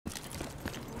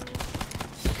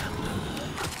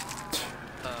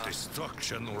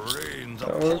Destruction reigns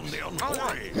upon the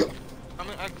unholy. I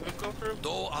mean, I could go for it.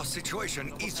 Though our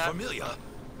situation is familiar,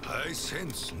 I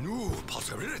sense new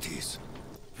possibilities.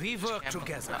 We work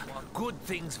together. Good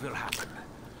things will happen.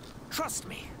 Trust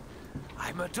me.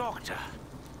 I'm a doctor.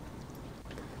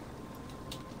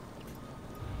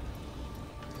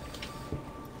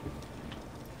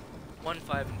 1,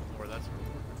 5, and 4. That's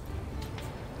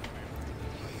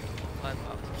 5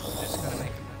 pops. Just gotta make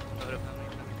a note of how many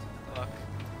times. Fuck.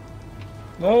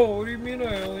 No, what do you mean?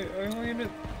 I only hit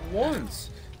it once.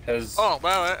 Has Oh,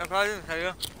 wow, I probably didn't tell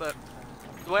you, but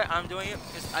the way I'm doing it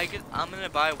is I'm gonna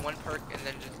buy 1 perk and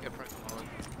then just get perk mode.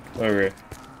 okay.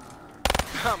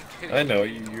 I'm kidding. I know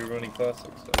you're running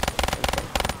classic stuff.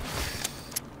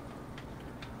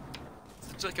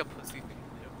 It's like a pussy thing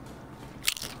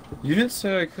to do. You didn't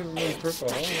say I couldn't run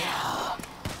purple.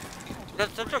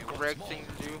 That's such a Greg thing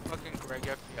to do. Fucking Greg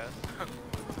FPS.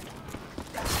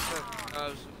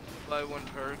 Buy 1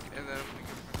 perk and then I'm gonna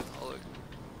get perk.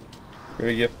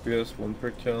 Greg FPS 1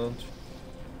 perk challenge.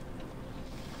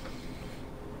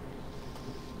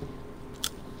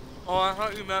 Oh, I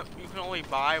thought you meant you can only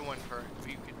buy 1 perk, but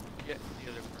you could get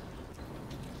the other perk.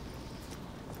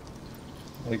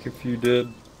 Like if you did.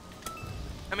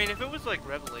 I mean, if it was like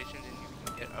Revelations and you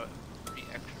can get a free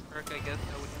extra perk, I guess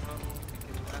I would know. You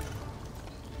could get that.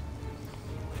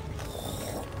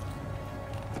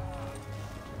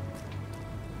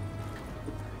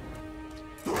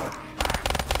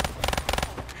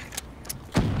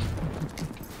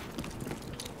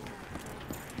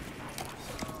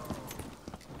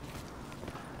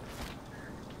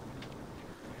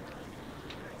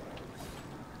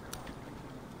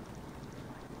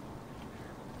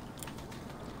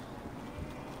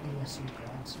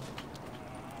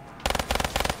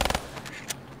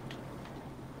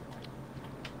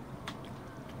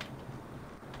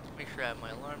 Make sure I have my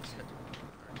alarm set to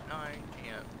 9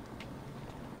 AM.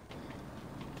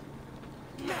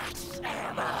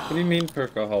 What do you mean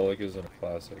Perkaholic isn't a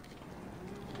classic?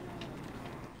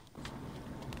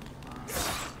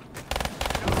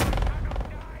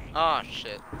 Oh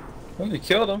shit. Well, you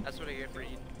killed him. That's what I get for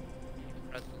eating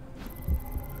pretzel.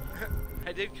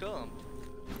 I did kill him.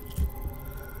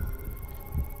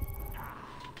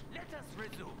 Let us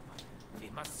resume. We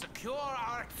must secure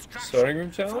our extraction. Starting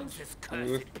room challenge? From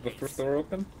this With cursed the first door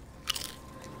open?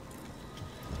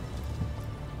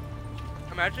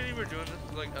 Imagine you were doing this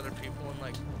with like other people and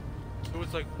like it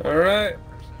was like Alright.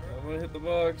 I'm gonna hit the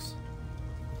box.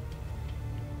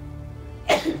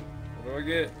 What do I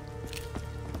get?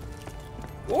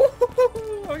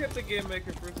 Woohoo! I got the game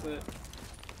maker first hit.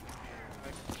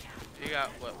 You got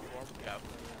what? 4?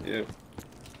 Yeah. Yep.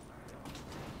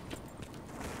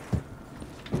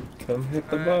 Come hit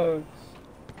the box.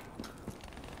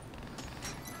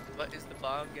 What is the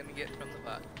bog gonna get from the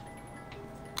bot?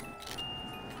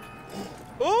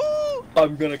 Ooh!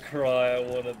 I'm gonna cry. I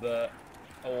wanted that.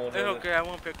 I wanted It's okay, I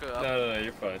won't pick it up. No,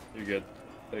 you're fine. You're good.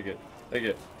 Take it. Take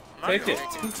it. I'm Take it.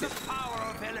 The power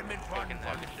of element one.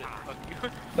 Fucking shit. Fuck you.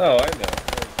 No, I know.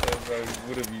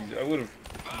 I would have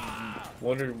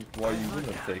wondered why you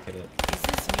wouldn't have taken it. Is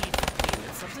this need for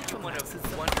payment something to Someone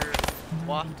have wondered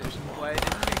wafted why I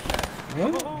didn't take that.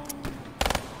 What?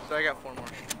 So I got 4 more.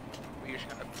 We each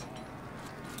got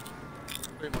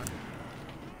 3 more.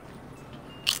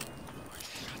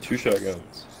 2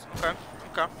 shotguns. Okay.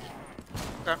 Okay.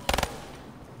 Okay.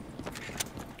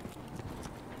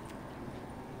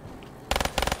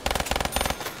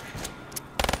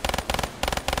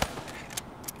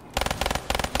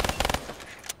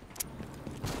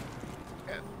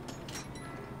 Okay.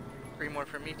 3 more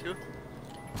for me too.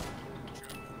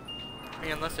 I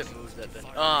mean, unless it moves that then.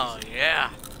 Oh yeah.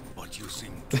 But you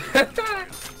seem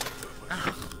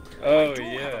Oh Do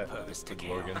have yeah. a purpose to kill.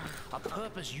 Morgan. A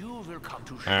purpose you will come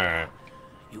to share. Alright.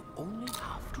 You only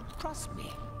have to trust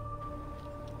me.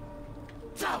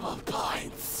 Double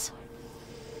points.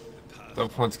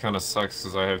 That points kind of sucks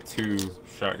because I have 2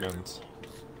 shotguns.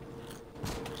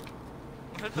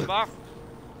 Hit the box.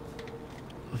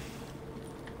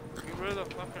 Get rid of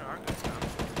the fucking Argus now.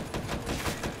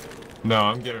 No,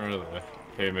 I'm getting rid of the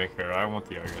haymaker. I want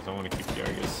the Argus. I want to keep the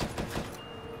Argus.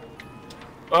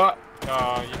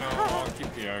 You know, I'll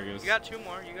keep the Argus. You got 2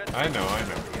 more. You got 2 I know.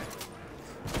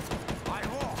 I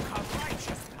walk a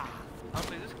righteous path.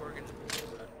 Honestly, this Gorgon.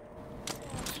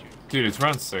 Dude, it's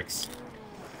round 6.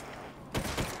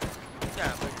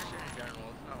 Yeah, but just in general,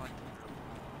 it's not like.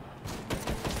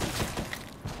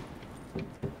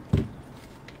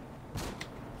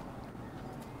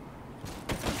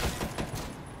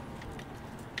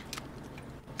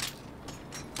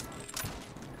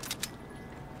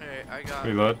 Hey, I got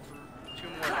Reload. 2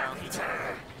 more now.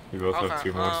 We both have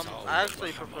 2 more. I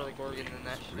actually prefer like Oregon than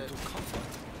that shit.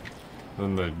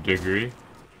 Then the degree.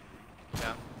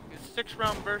 Yeah. It's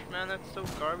 6-round burst, man. That's so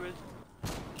garbage.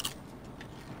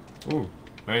 Ooh,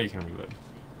 now you can reload.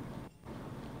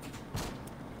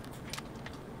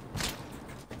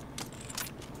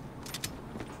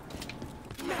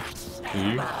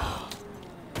 Did you?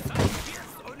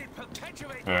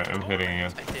 Alright, I'm hitting you. I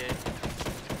did.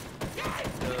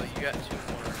 So you got 2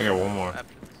 more. I got 1 more. After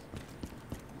this.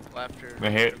 Well, after The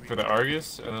hit for the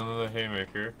Argus and then the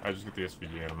Haymaker. I just got the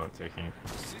SVG, I'm not taking it.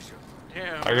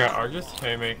 Damn. I got Argus,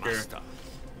 Haymaker,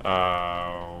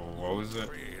 what was it?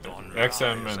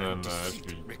 XM and then the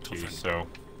SVG, so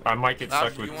I might get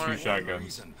stuck with 2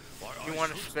 shotguns. Do you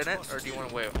want to spin it or do you want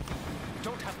to wait?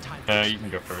 You can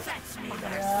go first.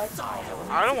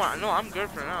 I don't want. No, I'm good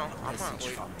for now. I'm not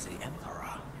waiting.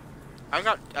 I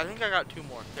think I got 2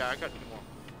 more. Yeah, I got 2 more.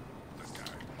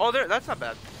 Oh, there. That's not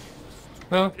bad.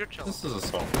 No, You're chilling. this is a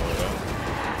soft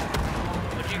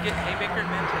loadout. If you get Haymaker and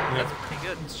Mantle, Yeah. that's pretty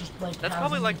good. It's just like That's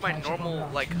probably like my normal,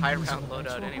 like high round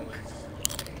loadout anyway.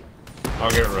 I'll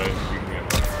get right. You can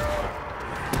get right.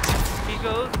 He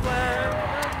goes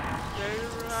left, stay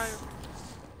right.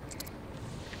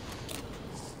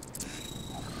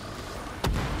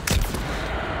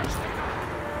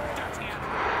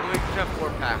 We just have 4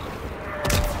 packs.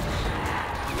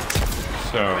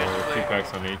 So, Basically, 2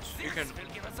 packs on each. You can.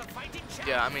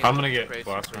 Yeah, I mean. I'm gonna get crazy.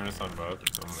 Blast Furnace on both.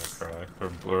 I'm gonna cry. Or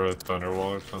Blur a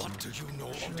Thunderwall or something. What do you know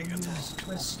of Should the use Enders?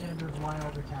 twist standard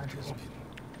wild or casual.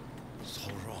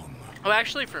 So wrong. Oh,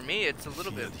 actually, for me, it's a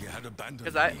little bit. Yet he had abandoned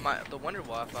Because me. the Wonder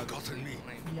Waff, obviously. Forgotten me.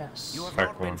 Yes. You have Pack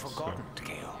not been once, so. forgotten,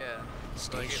 Gale. Yeah.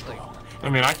 So Stay I get, like, strong. I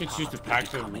mean, I could choose to pack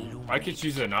the. I could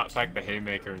choose to not pack the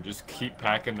Haymaker and just keep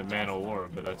packing the Man of War,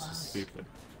 but that's just stupid.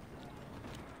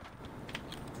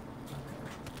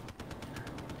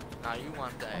 Nah, you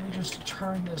want that. Let me just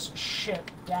turn this shit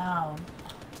down.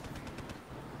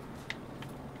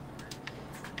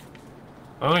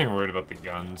 I'm not even worried about the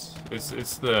guns. It's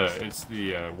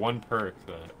the 1 perk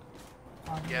that.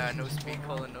 Yeah, no speed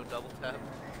call and no double tap.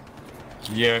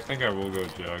 Yeah, I think I will go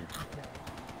Jug.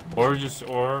 Or just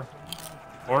or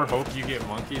hope you get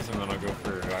monkeys and then I'll go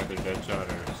for either Deadshot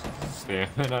or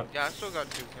Stamina. Yeah, I still got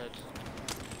 2 hits.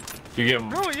 If you get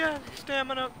Oh yeah,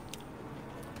 stamina.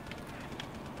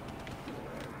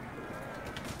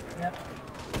 Yep.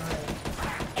 Alright.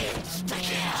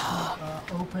 I'm going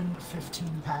to open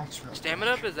 15 packs real quick.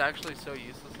 Stamina up is actually so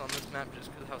useless on this map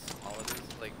just because how small it is.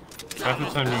 Like. half the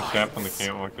time you cap on the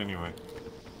Cantwalk anyway.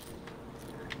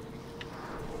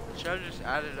 Should I just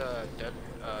added a dead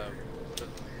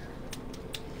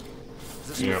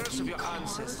The spirits of your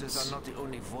ancestors are not the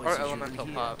only voices you elemental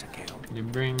will hear, pop. Takeo. You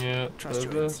bring out Trust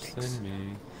the your best instincts. in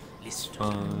me. Listen. Now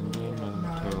I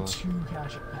have Fundamental. 2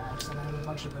 cache packs, and I have a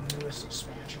bunch of the newest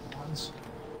expansion ones.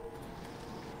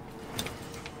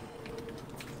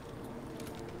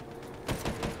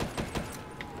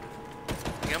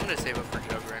 Yeah, I'm gonna save up for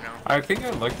Jug right now. I think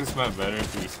I'd like this map better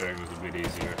if the Easter egg was a bit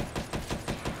easier.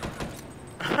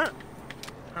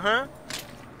 Uh-huh.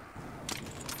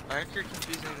 I think you're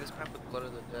confusing this map with Blood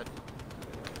of the Dead.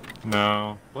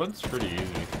 No, Blood's pretty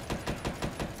easy.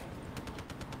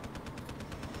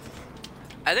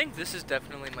 I think this is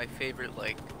definitely my favorite,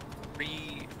 like,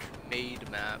 pre-made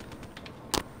map.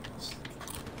 It's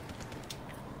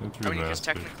I mean, because remastered.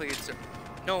 technically it's a...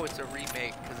 No, it's a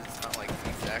remake, because it's not, like, the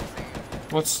exact same.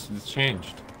 What's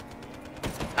changed?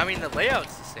 I mean, the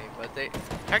layout's the same, but they...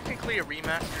 Technically, a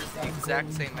remaster is the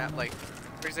exact same map. Like,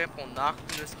 for example, Noct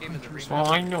in this game is a remaster. Well,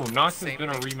 I know, Noct has Same been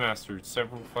a thing. remastered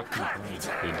several fucking times,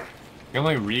 dude. You can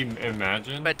only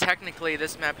reimagine. But technically,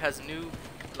 this map has new,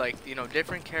 like, you know,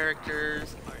 different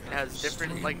characters. It has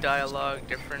different, like, dialogue,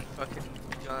 different fucking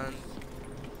guns.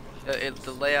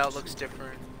 The layout looks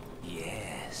different.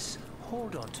 Yes.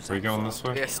 Hold on to Are you going this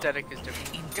way? The aesthetic is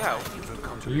different. In Go. time, you will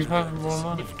come to Do you have realize more the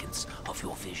money? significance of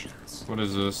your visions. What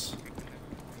is this?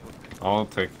 I'll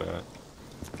take that.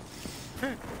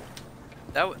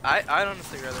 I'd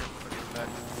honestly rather look at that.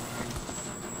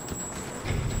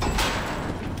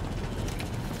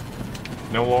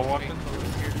 No wall weapon?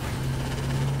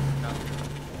 No.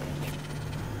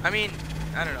 I mean,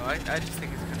 I don't know. I just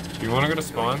think it's good. Do you want to go to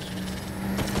spawn?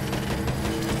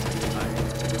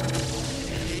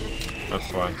 That's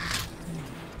fine.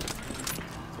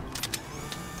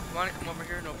 You want to come over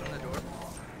here and open the door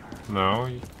No,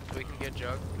 you so we can get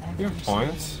Jug? have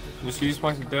points. Just use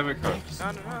my debit card.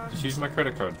 No, no, no. Just use my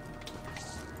credit card.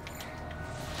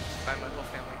 Buy my whole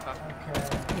family coffee. Okay.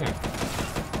 Yeah.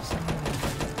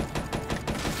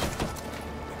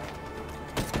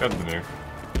 Got the new.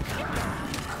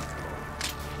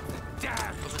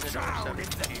 Open the door, 7.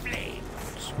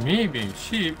 Me being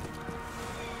cheap?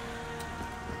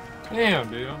 Damn,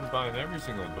 dude, I'm buying every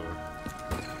single door.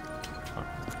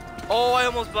 Oh, I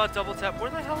almost bought double tap. Where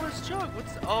the hell is Jug?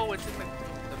 What's? Oh, it's in the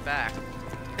back.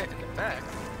 In the back.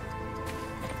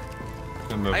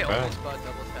 In the I back? almost bought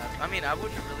double tap. I mean, I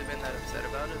wouldn't have really been that upset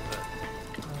about it,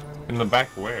 but. In the back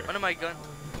where? One of my gun.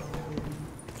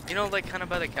 You know, like kind of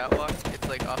by the catwalk. It's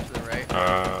like off to the right. Oh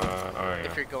yeah.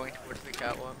 If you're going towards the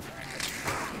catwalk.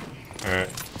 Alright.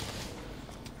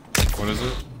 What is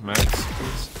it? Max,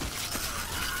 please?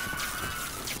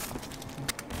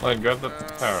 Like, grab the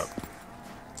power up.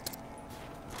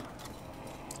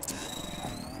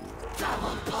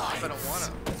 I don't wanna.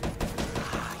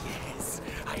 Ah, yes.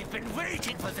 I have been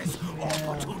waiting for this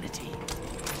opportunity.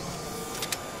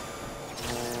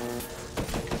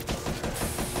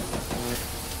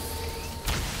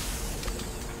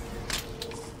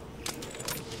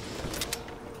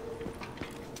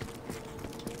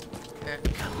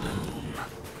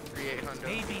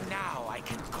 Maybe now I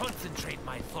can concentrate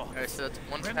my thoughts. Alright, so that's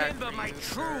one pack. Remember my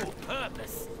true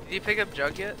purpose. Did you pick up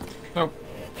Jug yet? Nope.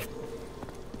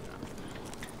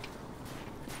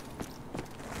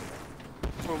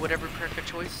 Or whatever perk of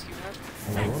choice you have.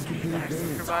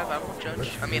 Survive, I won't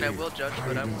judge. I mean, I will judge,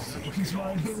 but I won't judge. He's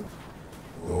right here.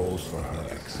 Those were her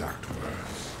exact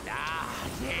words. Ah,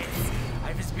 yes.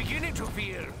 I was beginning to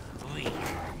feel weak.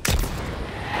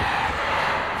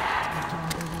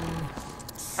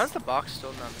 How's the box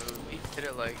still not moved? We hit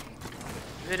it like...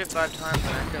 We hit it 5 times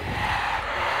and I feel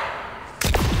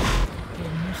Okay,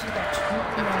 you see that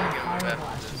Definitely get fire rid of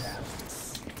blast you have.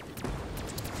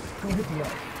 Go hit the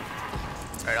other.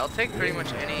 Alright, I'll take pretty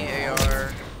much any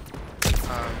AR,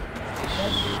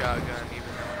 shotgun,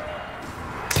 even though...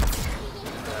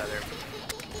 there.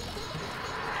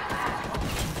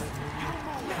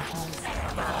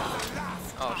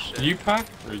 Oh shit. Did you pack,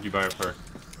 or did you buy a perk?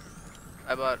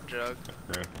 I bought Jug.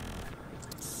 Okay.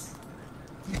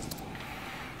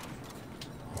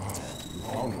 Wow, you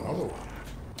found another one.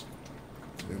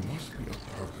 There must be a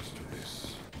purpose to this.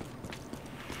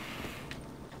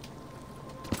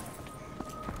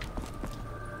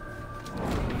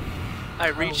 I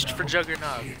reached for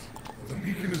Juggernaut. The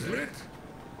beacon is lit.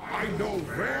 I know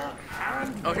where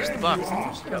and Oh, here's the when box. you are.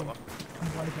 Here's the catwalk.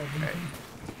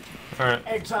 Alright,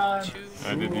 Egg time. 2.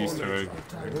 I did Easter egg.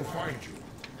 I will find you.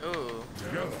 Ooh.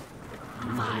 Together, we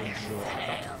will ensure a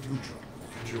better future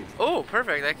for children. Oh,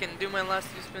 perfect. I can do my last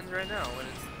 2 spins right now when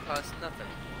it's cost nothing.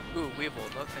 Ooh, Weevil.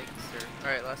 No thanks, sir.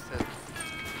 Alright, last hit.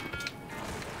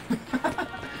 Oh,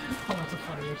 that's a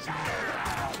funny exchange.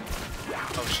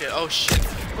 Oh shit, oh shit,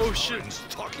 oh shit.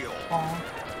 Tokyo. Oh,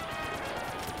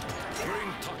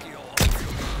 Bring Tokyo.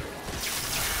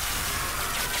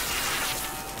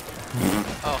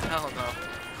 Oh, hell no.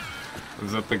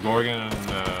 Was that the Gorgon and,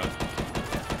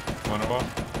 Wonderball?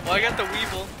 Well, I got the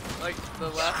Weevil. Like, the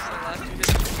last 2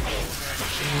 hits.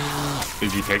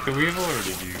 Did you take the Weevil, or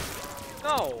did you?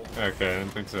 No! Okay, I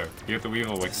didn't think so. You hit the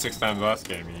Weevil like 6 times last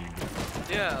game, and you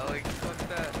Yeah, like, fuck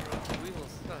that, bro. The Weevil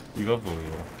sucks. You love the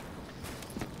Weevil.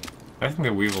 I think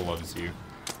the Weevil loves you.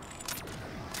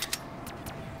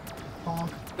 bonk.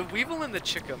 The Weevil and the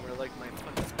Chickum are like my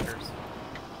fucking curse.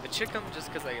 The Chickum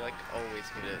just because I like always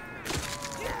hit it.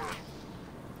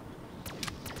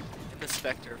 And the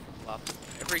Spectre from Flop.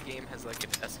 Every game has like an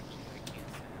SMG I can't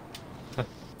stand.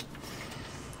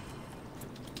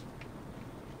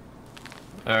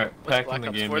 Alright, What's back Black in the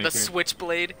Ops game 4? The maker.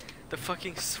 Switchblade? The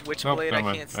fucking Switchblade? never I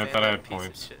mind. can't I stand thought I that had piece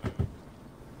points. of shit.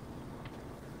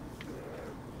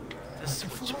 The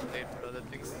Switchblade, bro. That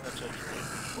thing's such a...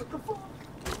 What the fuck?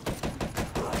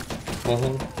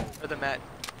 Or the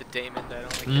Damon. I don't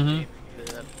like the Mhm. Damon either.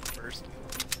 That first.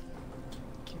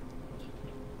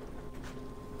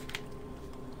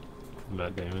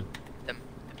 Matt Damon. The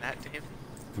Matt Damon?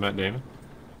 Matt Damon?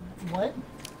 What?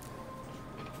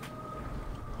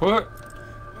 What?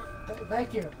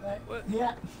 Thank you. What?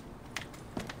 Yeah.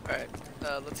 Alright,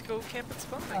 let's go camp and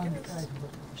spawn, I guess.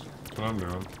 That's what I'm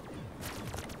doing.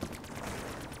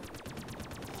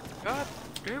 God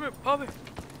damn it, Bobby!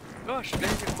 Gosh dang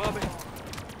it, Bobby!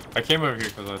 I came over here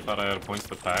because I thought I had points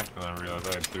to pack, and I realized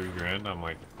I had 3 grand. I'm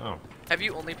like, oh. Have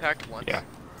you only packed once? Yeah.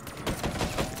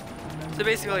 So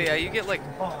basically, yeah, you get like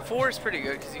 4 is pretty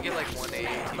good because you get like 180.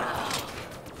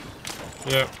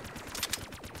 Yep.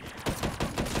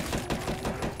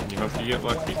 You hope you get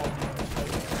lucky.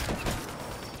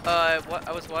 I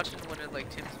was watching one of like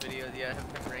Tim's videos. Yeah, I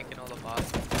have been ranking all the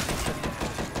bosses.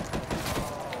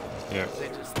 Yeah. They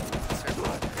just start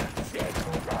blocking.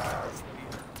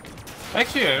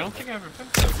 Actually, I don't think I ever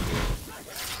finished that video.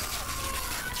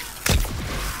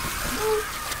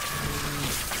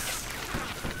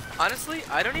 Honestly,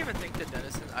 I don't even think the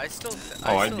Denison. I still.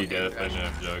 Oh, I'd still be hate dead if I Rations.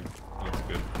 didn't have Jug. That's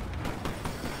good.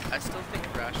 I still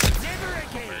think Rations. Never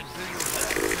again will you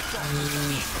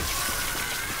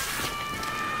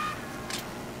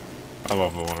I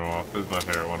love the Wonder Wolf. This is my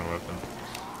favorite Wonder Weapon.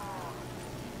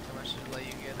 So I should let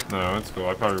you get it. No, it's cool.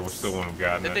 I probably still wouldn't have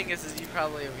gotten The it. thing is you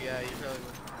probably, yeah, you probably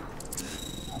would.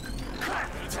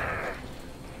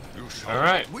 You shall All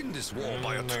right. win this war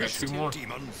by I got attrition, 2 more.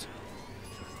 demons.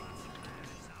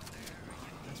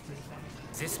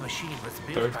 This machine was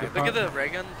Third built by good Look at the ray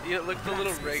gun. Look at the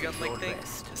little ray gun like thing.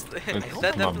 That my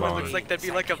definitely body. looks like that'd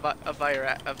be like a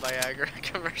Viagra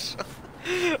commercial,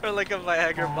 or like a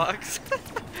Viagra box.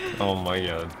 Oh my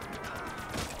god.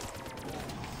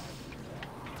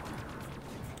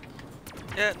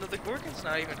 Yeah, no, the Gorgon's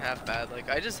not even half bad. Like,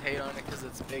 I just hate on it because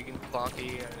it's big and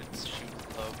clunky and it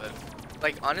shoots low. But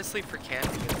like, honestly, for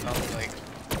camping, it's probably like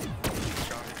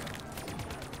stronger.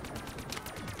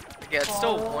 Like, yeah, it's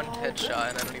still one headshot,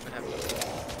 and I don't even have.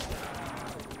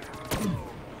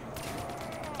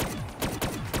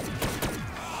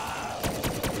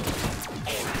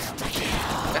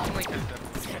 Definitely could have done.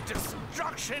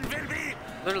 destruction will be.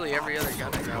 Literally every other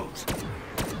gun I got.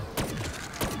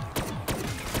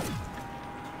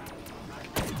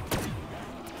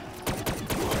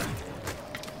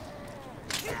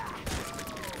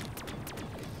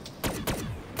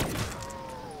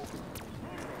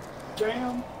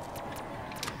 Damn.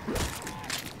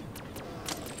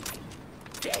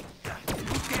 You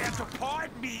dare to paw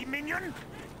at me, minion?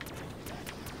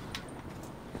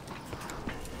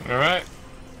 Alright.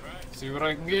 See what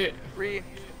I can get. I'm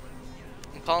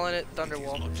calling it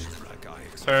Thunderwall.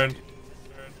 Turn.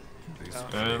 This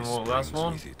And what, last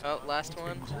one? Oh, last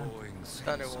one.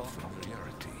 Thunderwall.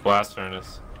 Blast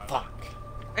Furnace. Fuck.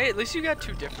 Hey, at least you got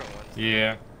 2 different ones.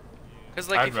 Yeah. Cause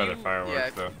like I'd if rather you, fireworks yeah,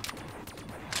 though.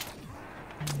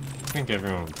 I think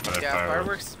everyone would play yeah, fireworks.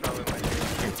 fireworks is probably my favorite. I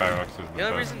think fireworks is the The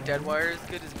only best. reason Deadwire is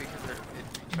good is because it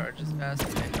recharges fast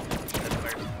and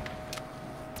Deadwire.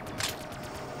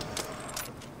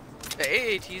 The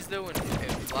AATs though and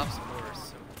flops more are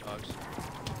so dog shit.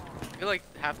 I feel like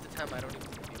half the time I don't even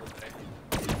feel that.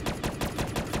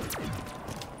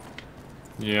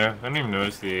 Yeah, I didn't even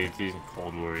notice the AATs in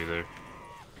Cold War either.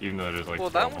 Even though there's like Well,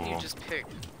 12 that one of you them. just pick.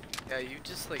 Yeah, you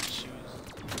just like choose.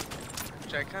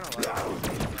 Which I kind of like.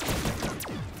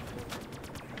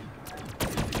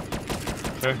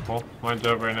 Okay, well, my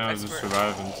job right now I is just swear-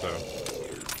 surviving, so.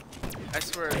 I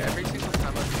swear, every single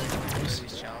time I'm doing one of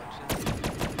these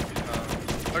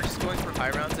challenges, or just going for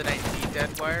high rounds and I need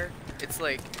Deadwire, it's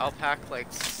like, I'll pack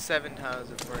like 7 times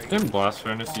before I get. Didn't Blast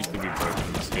Furnace used to be broken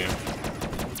in this game?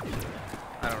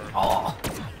 I don't remember. Oh.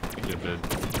 I think it did.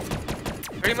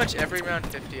 Pretty much every round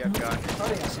 50 I've gotten. Oh,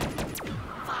 yes.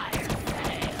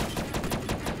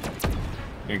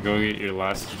 You go get your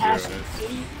last Has zero hits. 8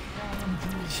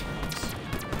 defense.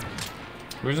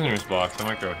 Where's the nearest box? I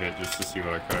might go hit just to see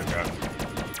what I could have gotten.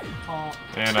 Oh.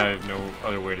 And I have no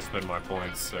other way to spend my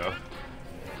points, so.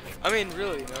 I mean,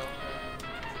 really, no.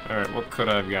 Alright, what could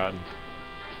I have gotten?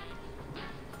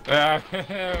 Ah, it's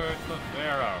the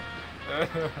Pharaoh.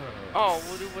 Oh,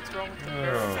 well, dude, what's wrong with the Oh.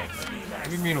 barrel? What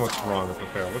do you mean what's wrong with the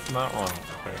Pharaoh? What's not wrong with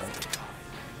the Pharaoh?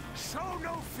 Show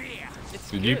no fear. It's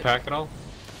Did you good. pack it all?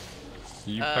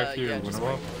 Did you pack your yeah, winter just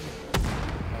wall? I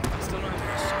still don't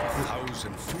have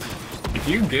Thousand fools. If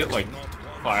you get like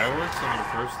fireworks on your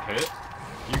first hit,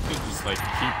 you could just like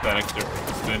keep that extra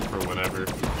spin for whenever.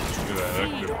 Do that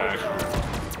extra pack.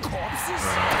 I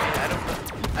don't know.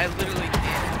 I literally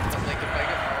can't. But, like, if I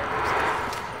get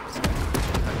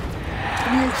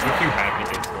fireworks, If you have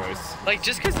anything twice. like,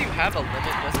 just because you have a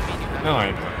limit doesn't mean you have No, a I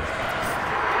limit. know.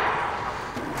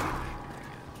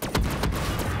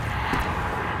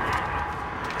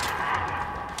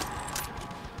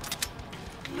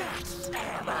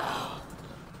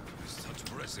 Such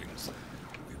blessings.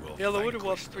 We will Yeah, the Winter vanquish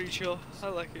Wolf's pretty chill. I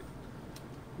like it.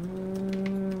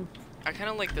 I kind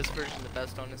of like this version the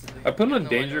best, honestly. I put him even in though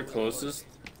I danger know the closest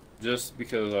just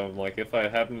because I'm like, if I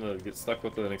happen to get stuck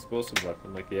with an explosive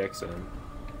weapon like the XM,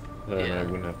 then Yeah. I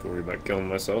wouldn't have to worry about killing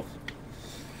myself.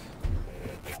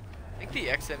 I think the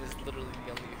XM is literally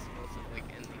the only explosive like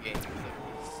in the game.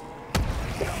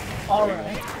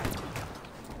 Alright.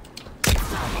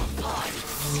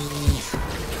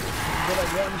 Get a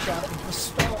one shot with the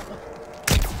stone.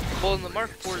 Well, and the Mark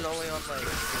IV is only on like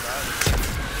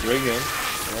survival. Ray gun.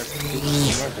 Mark 1.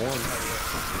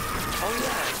 Oh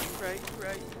yeah, you're right.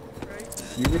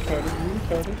 You retarded,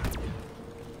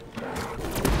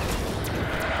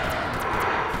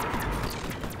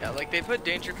 Yeah, like they put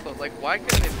danger close. Like, why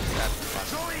couldn't they put that?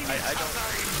 I don't.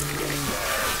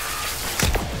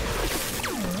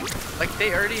 Like,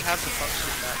 they already have the function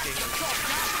mapping.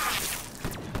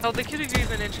 Hell, they could have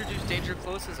even introduced Danger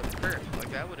Close as a perk.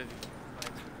 Like, that would have been nice.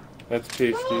 That's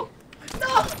PhD.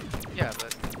 No! Yeah,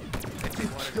 but if they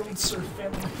wanted Killed Sir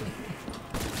Finley.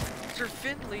 Sir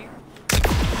Finley?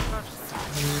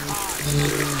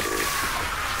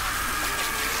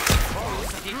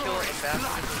 Did he kill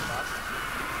Ambassador Mombasa?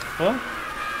 Huh?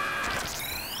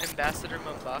 Ambassador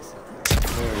Mombasa? Oh,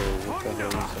 what the hell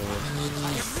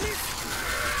are you saying?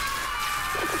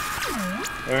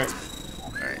 Alright.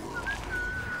 Alright.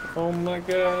 Oh my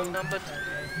god. Number 2.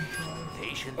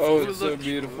 Oh, Ooh, it's so look.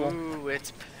 beautiful. Ooh,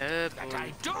 it's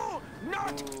purple.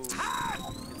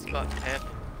 It's got purple.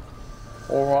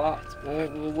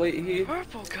 Alright, we'll wait here.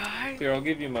 Purple guy! Here, I'll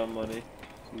give you my money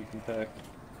so you can pack.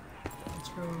 Let's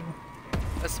go.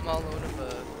 A small loan of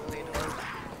a $1 million.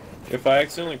 If I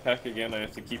accidentally pack again, I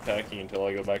have to keep packing until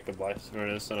I go back to Blast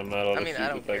Furnace and I'm not able I to mean, shoot I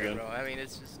don't with that care, gun. bro. I mean,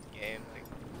 it's just a game. Like,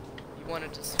 you want to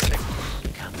just pick.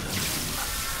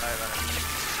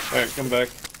 Alright, come back.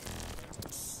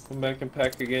 Come back and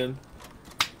pack again.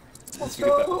 Let's You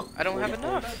get that. go! I don't have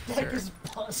enough, That deck sir. is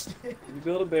busted. You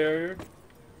build a barrier,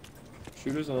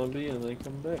 shoot a zombie, and then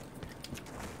come back.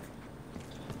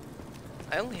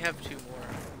 I only have 2 more.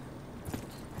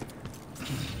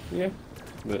 Yeah,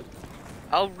 but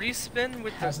I'll respin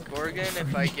with the Hasn't Gorgon played if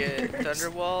for I get years.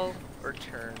 Thunderwall or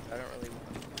Turns. I don't really want.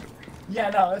 Yeah,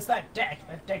 no, it's that deck.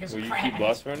 That deck is will you crap. keep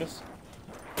Blast Furnace?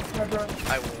 Yeah, bro.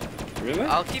 I will. Really?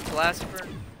 I'll keep Blast Furnace.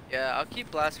 Yeah, I'll keep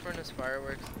Blast Furnace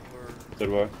Fireworks or Dead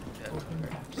wire.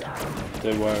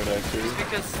 Dead wire would just actually.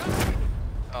 because.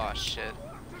 Oh shit.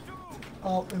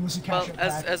 Oh, it was a Well, catch-up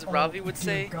as pack. as Oh, Ravi would dear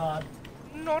say, God.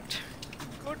 not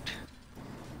good.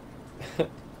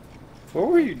 What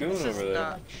were you doing This is over there?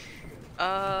 not.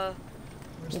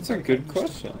 Where's That's the a deck good I used to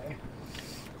question. play?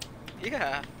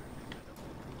 Yeah.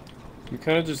 You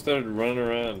kind of just started running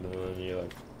around and then you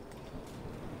like.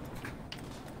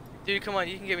 Dude, come on,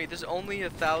 you can get me. There's only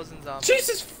 1,000 zombies.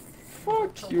 Jesus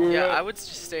fuck you! Were Yeah, at- I would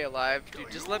just stay alive,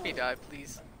 dude. Just let me die,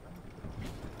 please.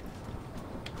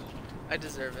 I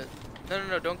deserve it. No, no,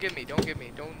 no! Don't get me! Don't get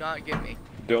me! Don't not get me!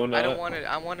 Donut. I don't want it.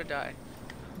 I want to die.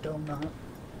 Donut.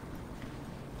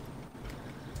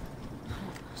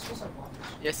 Suppose I want this.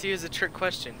 Yeah, see, it was a trick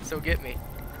question. So get me.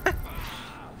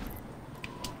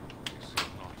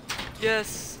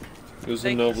 Yes. It was a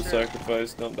Thank you, noble sir.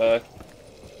 sacrifice. Don't die.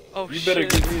 Oh You shit. better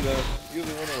give me that. You're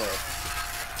the one alive.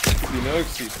 You know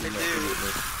excuse I not to do. give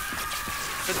me.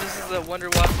 But this is a wonder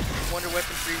weapon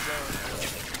free I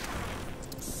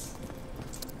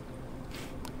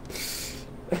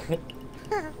will.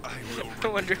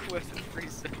 zone. Wonder weapon free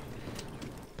zone.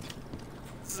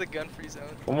 This is a gun free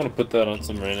zone. I'm gonna put that on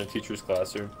some random teacher's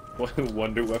classroom.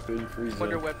 Wonder weapon free zone.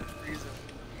 Wonder weapon free zone.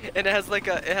 And it has like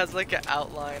a an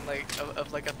outline like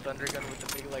of like a thunder gun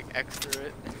with a big like X through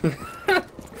it.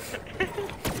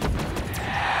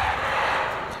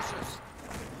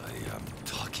 I am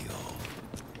Takio.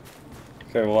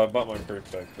 Okay, well I bought my perk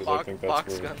back because I think that's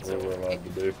Box what guns we're only. allowed to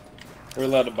do. We're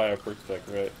allowed to buy our perks back,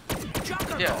 right?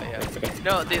 Yeah, yeah. Okay.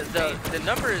 No, the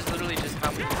number is literally just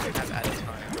how many you can have at a time.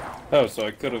 Oh, so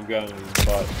I could have gotten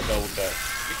bought double tap.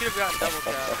 You could have gotten double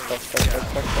tap.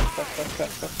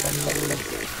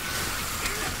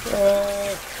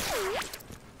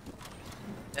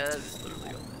 Yeah, that's literally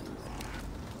all.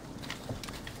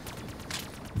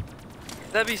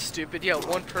 That'd be stupid. Yeah,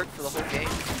 1 perk for the whole game.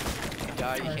 If you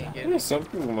die, you can't get Yeah, it. some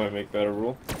people might make that a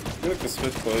rule. I feel like the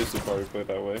Smith Plays would probably play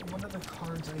that way. One of the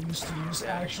cards I used to use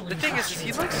actually. The thing is has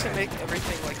he likes to make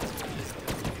everything like this.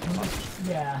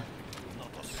 Yeah.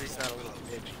 He's not a little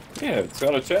bitch. Yeah, it's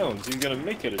got a challenge. He's gonna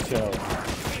make it a challenge.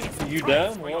 You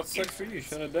down? Well, it sucks for you.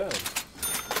 Shut it down.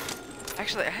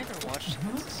 Actually, I haven't watched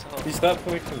him, He so. stopped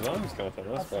playing the zombies content.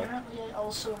 That's fine. Apparently, I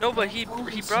also. No, but he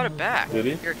brought it back. Did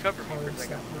he? Here, cover me for a Cards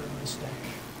second. that were in this deck.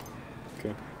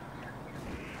 Okay.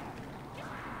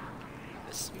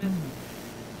 Smith.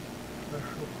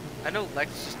 I know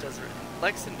Lex just does it.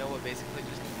 Lex and Noah basically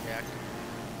just react.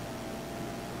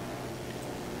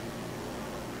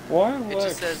 Why? It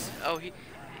just says, oh, he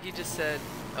just said,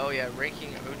 oh yeah, ranking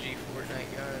OG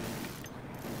Fortnite gun.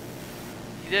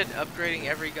 He did upgrading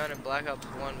every gun in Black Ops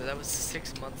 1, but that was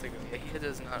 6 months ago. Yeah, he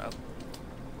does not up.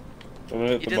 I'm gonna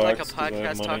hit He the did box like a 'cause I have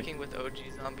podcast money. talking with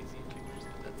OG Zombies YouTubers.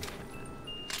 That's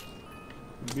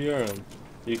it. BRM.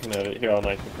 You can edit. Here, I'll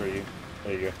knife it for you.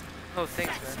 There you go. Oh,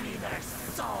 thanks, man.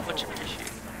 Much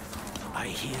appreciated. I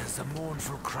hear the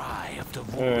mournful cry of the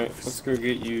Alright, wolves. let's go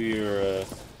get you your,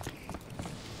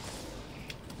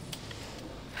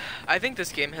 I think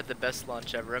this game had the best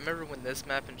launch ever. I remember when this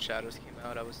map and Shadows came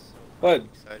out, I was so Bud,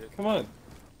 excited. come on.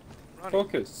 Ronnie.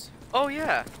 Focus. Oh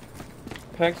yeah.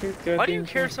 Pack your goddamn. Why do you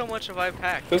care so much if I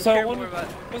pack? Because You I care want more about...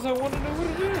 to know what it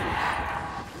is.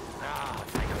 Ah,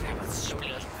 if I could ever show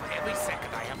you. For every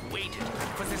second I have waited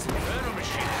for this infernal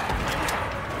machine.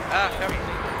 Ah,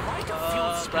 everything. Why do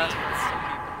fuel Blast furnace.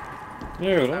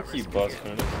 Yeah, Not don't keep risking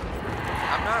busting it.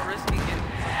 I'm not risking it.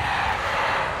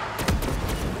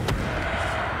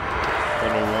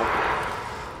 Thunder what?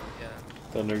 Yeah.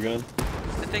 Thunder gun?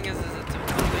 The thing is it's a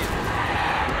completely...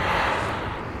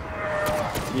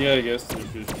 Yeah, I guess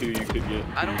there's just two you could get.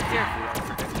 I don't care if you're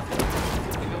unpredictable.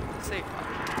 We go for the safe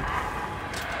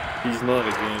option. He's not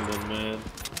a gambling man.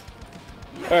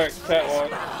 Alright, catwalk.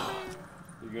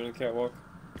 You going to catwalk?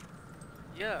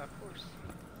 Yeah, of course.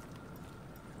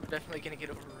 We're definitely gonna get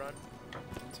overrun.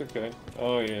 It's okay.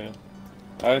 Oh yeah.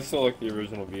 I still like the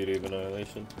original Beauty of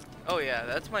Annihilation. Oh yeah,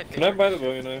 that's my favorite. Can I buy the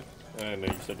bowie knife? I know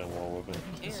you said no wall weapon.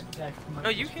 You can. No,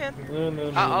 you can.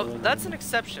 No. That's an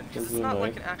exception, because This it's is a not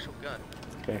like knife. an actual gun.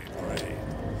 Okay.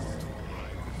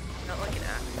 Not like an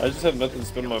actual. I just have nothing to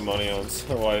spend my money on,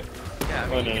 so I Yeah, I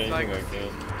find mean, you can buy...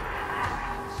 anything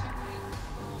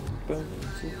I can.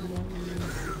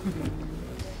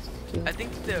 I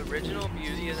think the original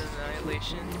Beauty of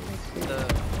Annihilation, the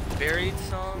Buried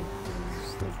song,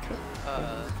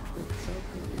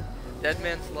 Dead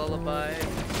Man's Lullaby, I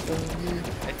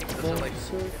think those are like...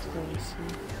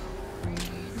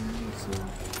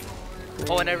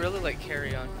 Oh, and I really like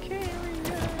Carry On. Carry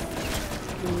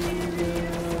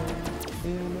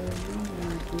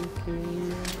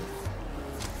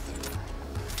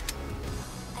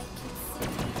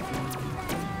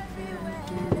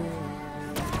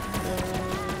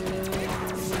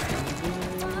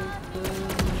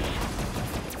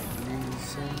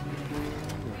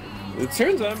The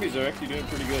turn zombies are actually doing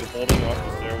pretty good holding off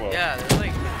the stairwell. Yeah, they're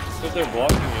like... But they're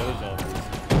blocking the other zombies.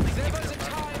 There was a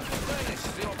time to furnish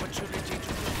the opportunity to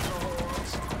control.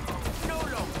 No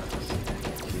longer.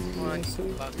 Come on, you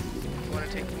fuck. You wanna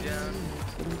take him down?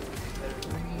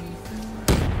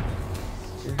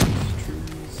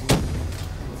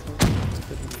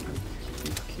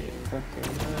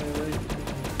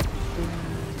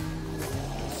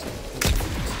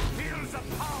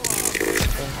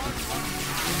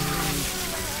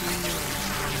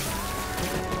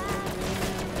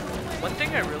 One thing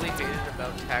I really hated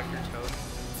about Tagger Toad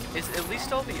is at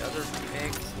least all the other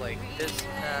remakes, like this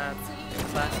map,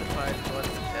 Classified, Blood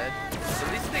of the Dead,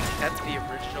 at least they kept the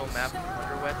original map of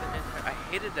Wonder Weapon in there. I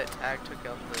hated that Tag took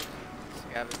out the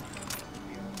scavenge.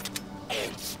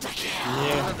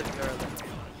 Yeah. The garlic.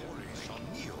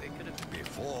 They could have...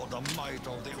 Before the might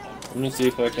of the I'm gonna see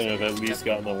if I can have at least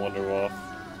gotten the Wonder Waff.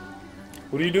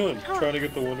 What are you doing? Trying to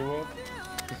get the Wonder Waff?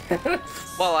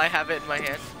 While I have it in my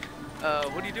hand.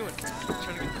 What are you doing?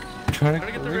 Trying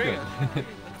to get the ray gun.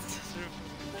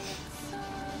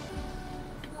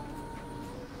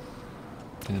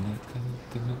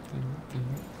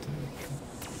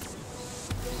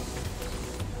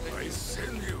 I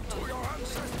send you to your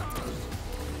ancestors.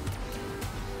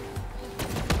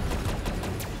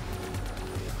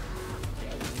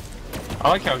 I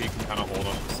like how he can kind of hold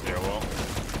on to the stairwell.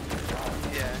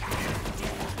 Yeah.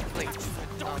 Like,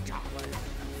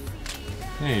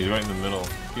 Yeah, he's right in the middle.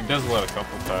 He does let a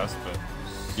couple pass, but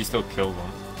he still killed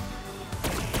them.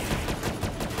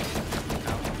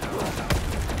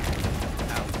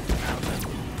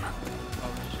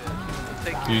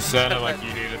 You said it like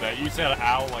you needed that. You said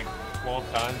ow like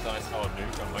 12 times and I saw a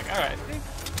nuke. I'm like, alright,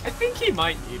 I think he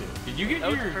might need it. Did you get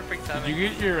Did you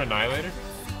get your annihilator?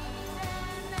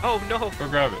 Oh no! Go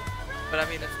grab it. But I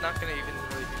mean, it's not gonna even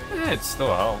really do anything. Yeah, it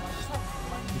still helps.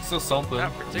 It's still something.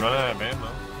 Not Run out of ammo.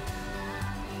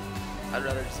 I'd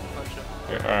rather just punch him.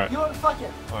 Yeah, alright. You know what? Fuck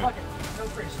it. Fine. Fuck it. No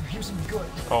praise. We're using good.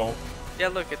 Oh. Yeah,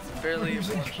 look, it's barely. We're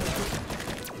using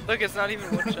Look, it's not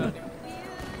even one shot anymore.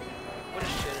 What a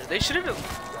shitter. They should have. I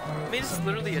mean, it's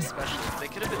literally a specialist. They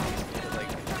could have at least made it like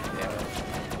damage.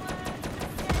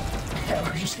 Yeah,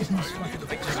 we're just getting this fucking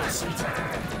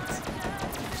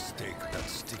Stake that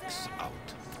sticks out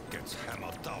gets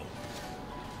hammered down.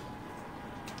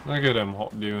 Look at him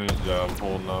doing his job,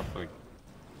 holding up like.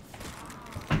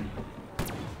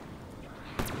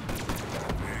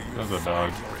 That's a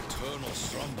dog. Your eternal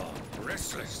slumber,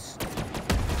 restless.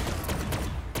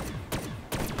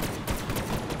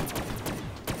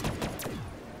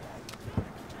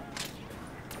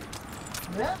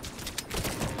 Yeah?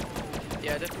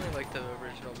 Yeah, I definitely like the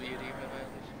original Beauty of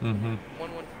Annihilation.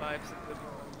 115 is a good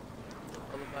one.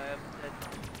 Lullaby of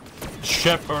the Dead.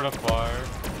 Shepherd of Fire.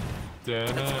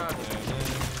 That's not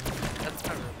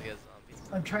really a zombie.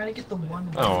 I'm trying to get the one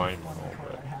Oh, I know,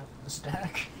 card I have in the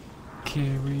stack.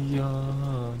 Carry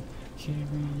on, carry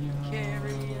on.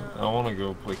 Carry on. I want to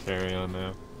go play Carry On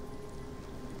now.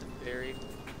 buried.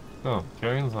 Oh,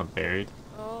 Carrion's not buried.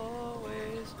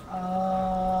 Always.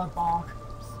 Bonk.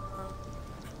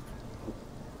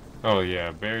 Oh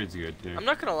yeah, buried's good too. I'm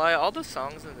not gonna lie, all the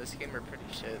songs in this game are pretty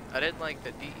shit. I didn't like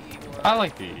the DE one. I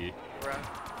like DE.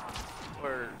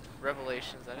 Or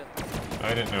Revelations. I didn't like that.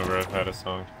 I didn't know Rev had a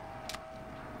song.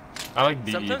 I like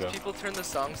DE Sometimes though. people turn the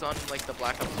songs on in, like the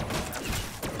Black Ops 1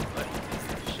 but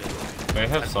shit. They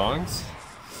have songs?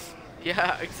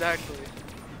 Yeah, exactly.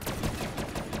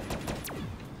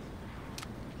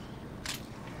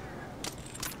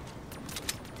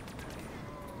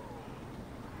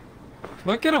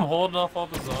 Look at him holding off all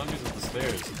the zombies at the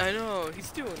stairs. I know,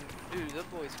 he's doing, dude, that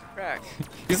boy's cracked.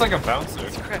 He's like a bouncer.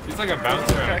 He's like a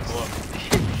bouncer at a cracked. club.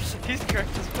 He's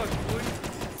cracked as fuck, boy.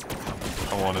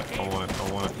 I want it, I want it,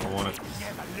 I want it, I want it.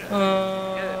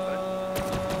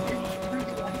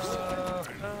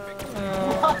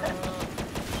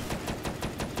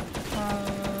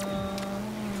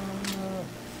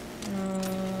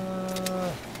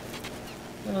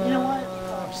 You know what?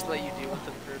 I'll just let you deal with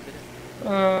him for a minute.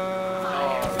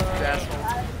 Oh, You asshole.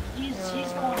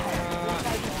 he's going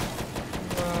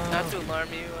Not to alarm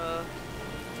you,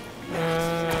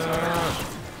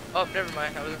 oh, never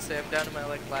mind. I was gonna say I'm down to my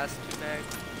like last 2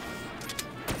 mags.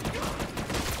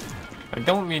 I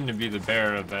don't mean to be the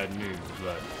bearer of bad news,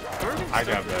 but I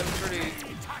got bad news.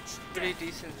 Pretty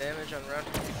decent damage on run.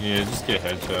 Yeah, just get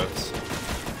headshots.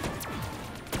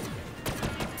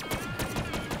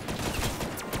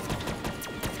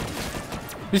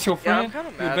 He's your Yeah, I'm friend?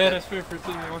 kinda Your mad badass that- friend for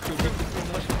thing you want to whip so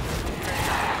much.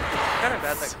 Kind of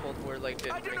bad that Cold War like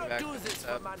didn't bring back the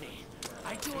stuff.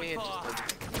 I do To me, it it for just art.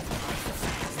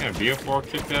 doesn't. Yeah, BF4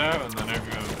 kicked it out, and then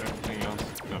everything else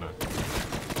kind of.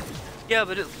 Yeah,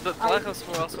 but Black Ops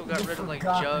 4 also got rid of like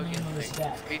forgot the Jug name and of this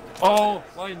like. deck. Oh,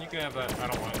 Lion, you can have that. I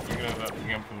don't want it. You can have that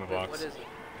again from the box. What is it?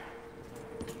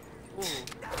 Ooh.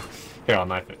 Here, I'll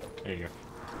knife it. There you go.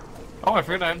 Oh, I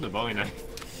forgot I have the Bowie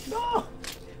knife. No!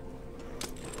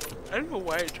 I don't know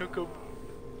why it took him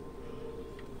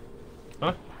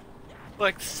Huh?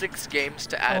 like 6 games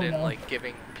to add Oh, in no. like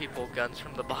giving people guns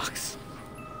from the box.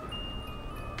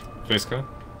 Face gun?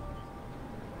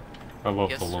 I love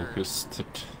Yes, the sir. locust.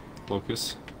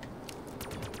 Locust.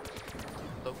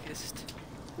 Locust.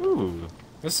 Ooh,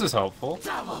 this is helpful.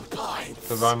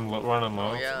 Because I'm running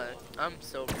low. Oh yeah, I'm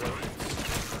so broke.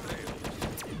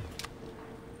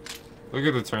 Look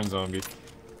at the turn zombie.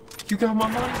 You got my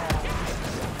money?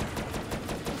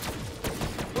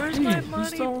 Where's Hey, my you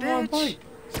money, stole my bitch? bike.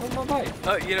 Stole my bike.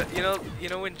 Oh, you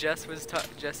know when Jesse was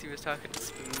talking to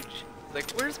Spooge,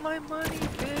 like, "Where's my money,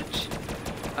 bitch?"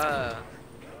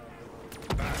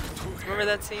 Remember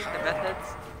that scene, the methods,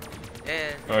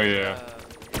 and Oh, yeah.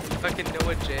 fucking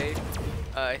Noah J,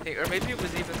 I think, or maybe it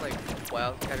was even like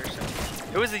Wildcat or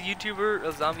something. It was a YouTuber,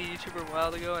 a zombie YouTuber a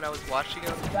while ago, and I was watching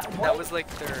him. That was like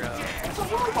their It's a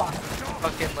robot!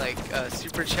 fucking like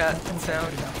super chat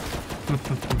sound.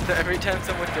 So every time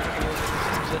someone did it, was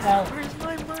just, "Where's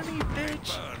my money,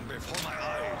 bitch?" Burn before my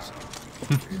eyes.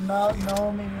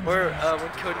 No, maybe. Or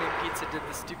when Codename Pizza did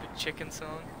the stupid chicken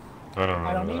song. I don't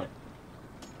I don't know need that. it.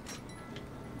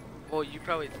 Well, you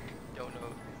probably don't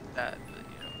know that, but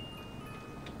you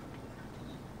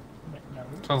know.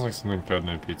 No. Sounds like something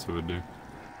Codename Pizza would do.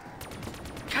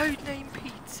 Codename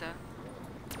Pizza.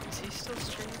 Is he still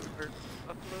streaming or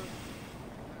upload?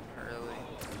 Not really.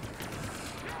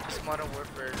 Just Modern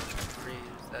Warfare 3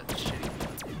 is that shitty.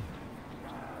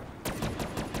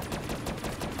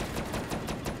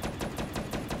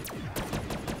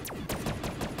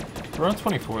 Around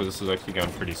 24, this has actually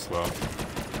gone pretty slow.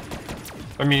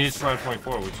 I mean, it's around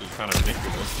 24, which is kind of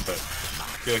ridiculous, but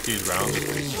I feel like these rounds are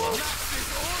pretty slow.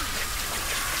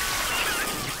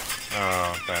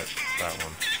 Oh, that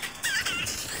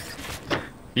one.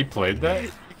 He played that?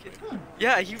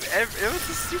 Yeah, it was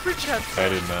a super chat song. I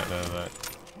did not know that.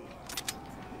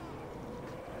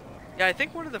 Yeah, I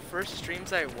think one of the first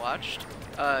streams I watched,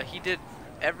 he did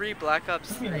every Black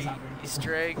Ops 3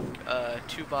 Easter egg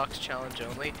 2-box challenge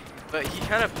only, but he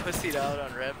kind of pussied out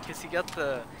on Rev because he got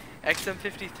the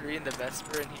XM53 and the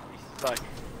Vesper, and he's like,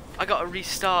 "I got a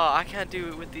restart, I can't do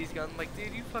it with these guns." I'm like,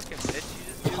 dude, you fucking bitch, you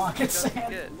just do it Pocket with the guns you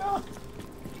sand. get. No.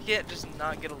 You can't just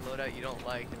not get a loadout you don't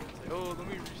like. And it's like, "Oh, let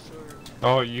me restart."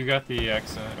 Oh, you got the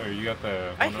accent, or you got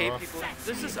the... I Honor hate off? people.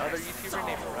 There's this other YouTuber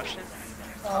named Russian.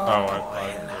 Oh, I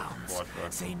watched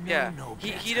that. Say no, Yeah, no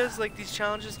he does like these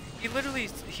challenges. He was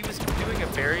doing a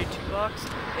berry 2-box,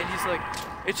 and he's like,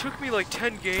 "It took me like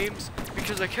 10 games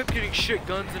because I kept getting shit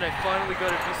guns and I finally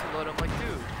got a decent load." I'm like,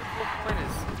 dude, the whole point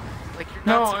is, like, you're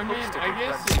No, not I supposed mean, to I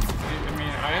get guess, guns.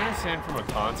 I understand from a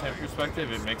content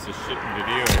perspective, it makes a shit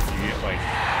video if you get, like,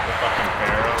 the fucking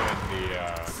barrel and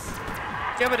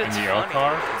Yeah, but it's In the funny.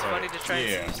 car? It's funny to try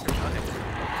Yeah. and see you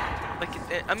survive. Like,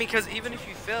 I mean, because even if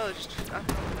you fail, it's just, I don't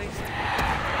know, play something.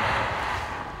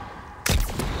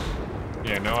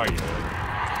 Yeah, no, I get it.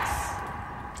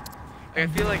 Like, I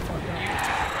feel like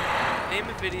you name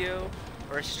a video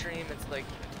or a stream, it's like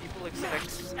people expect to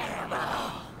see more.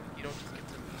 You don't just get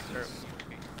to start with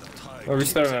YouTube. Oh,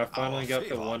 restarting. I finally got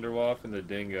the Wonderwolf and the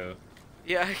Dingo.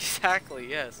 Yeah, exactly,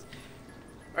 yes.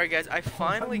 Alright guys, I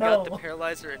finally got the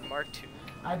Paralyzer in Mark II.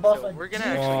 I buff So a we're gonna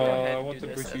actually go ahead I and want do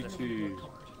the this. Bushy cheese.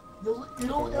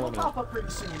 It'll pop up pretty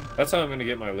soon. That's how I'm gonna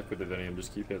get my liquid divinium.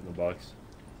 Just keep hitting the box.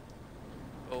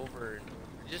 Over.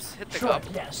 Just hit the Sure,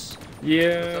 gobble. yes.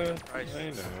 Yeah, Price. I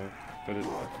know, but it.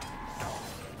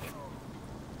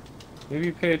 Maybe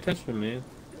you pay attention, man.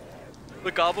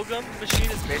 The gobblegum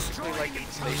machine is basically like a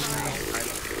stationary time.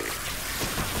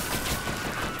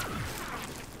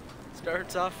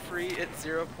 Starts off free at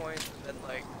 0 points and then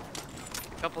like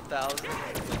a couple thousand.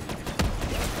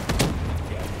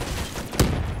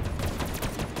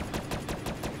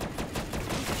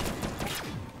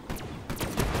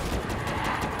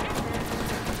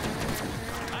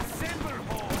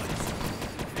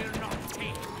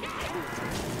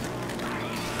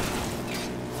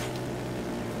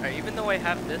 Alright, even though I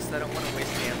have this, I don't want to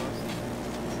waste the ammo.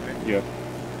 Right? Yep.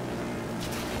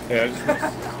 Yeah, I just want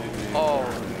to see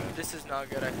Oh, this is not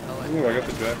good, I fell like. Ooh, I got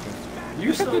the death.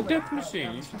 You have the death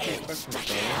machine. You should take fucking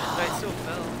stuff. But I still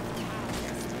fell.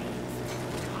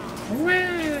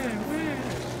 Where?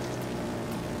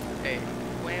 Hey,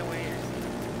 where?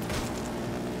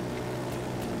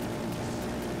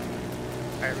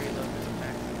 Alright, reload this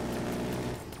back.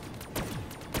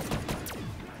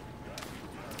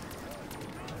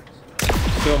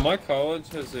 So my college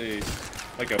has a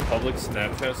public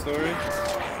Snapchat story,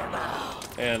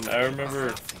 and I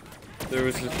remember there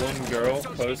was this one girl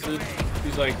posted.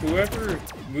 She's like, whoever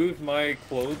moved my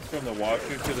clothes from the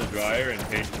washer to the dryer and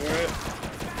paid for it,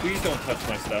 please don't touch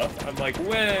my stuff. I'm like,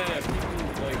 when?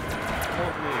 Like,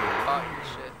 help me. Oh,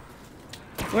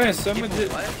 shit. When someone People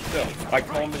did, what? no, I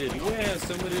commented, when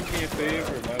someone did me a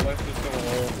favor, my life is so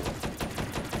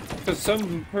horrible. Because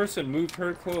some person moved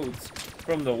her clothes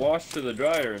from the wash to the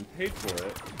dryer and paid for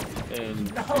it,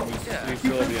 and No. Yeah. we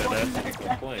still have the audacity to She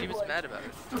complain. was mad about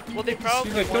it. Well, they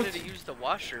probably like, wanted don't- to use the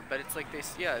washer, but it's like they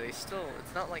still,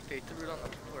 it's not like they threw it on the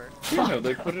floor. You know,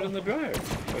 they put it in the dryer.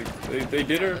 Like they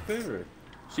did her a favor.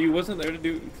 She wasn't there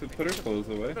to put her clothes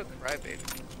away, What a crybaby.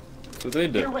 so they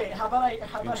did. Here, wait, how about I And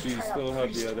try she out still had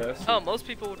the priest? audacity. Oh, most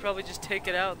people would probably just take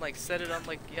it out and like set it on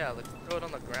like, yeah, like throw it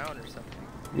on the ground or something.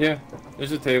 Yeah,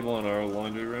 there's a table in our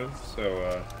laundry room,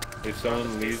 so if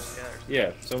someone leaves, yeah,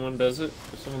 if someone does it,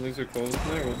 if someone leaves their clothes in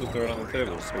there, we'll just throw it on the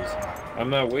table. Because I'm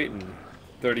not waiting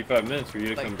 35 minutes for you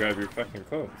to Like- come grab your fucking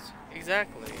clothes.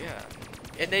 Exactly, yeah.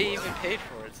 And they even paid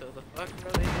for it, so the fuck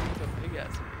no, they didn't go big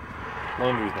ass.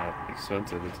 Laundry's not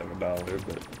expensive, it's like $1,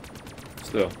 but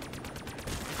still.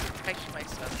 Actually, my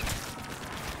stuff.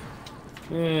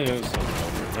 Yeah, it was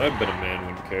something. I bet a man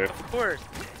wouldn't care. Of course.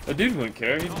 A dude wouldn't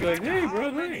care. He'd be like, hey, bro,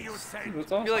 thanks. Dude,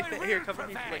 that's awesome. Be like, here, cover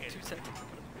me for like 2 seconds.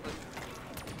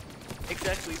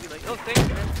 Exactly. Be like, oh, thanks,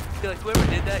 man. Be like, whoever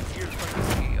did that, you're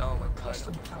fucking. Oh my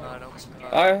god. Oh my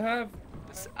god.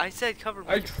 I said cover me.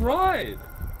 I tried.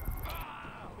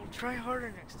 Well, try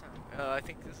harder next time. I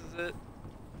think this is it.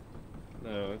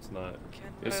 No, it's not.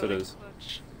 Can Yes, I, it like, is.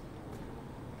 clutch?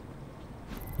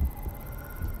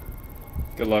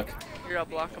 Good luck. Here, I'll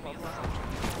block him.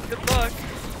 Good luck.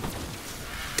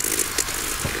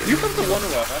 You have the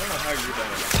Wonderwolf. I don't know how you're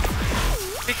done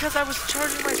it. Because I was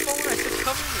charging my phone, I said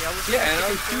cover me. I was Yeah, and I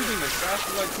was shooting as fast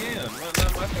as I can.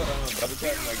 Not my fault. I'm about to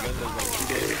attack my gun does like 2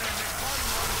 damage.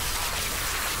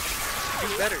 Do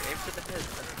better, aim for the head.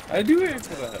 I do aim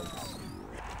for the heads.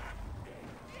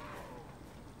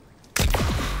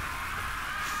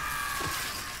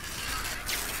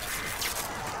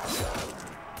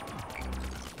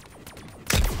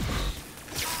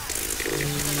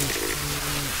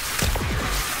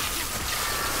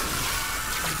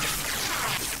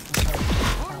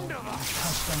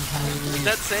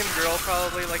 That same girl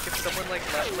probably, like if someone like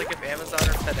left, like if Amazon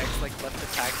or FedEx like left a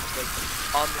package like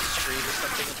on the street or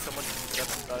something and someone picked it up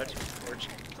and brought it to his porch.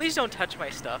 Please don't touch my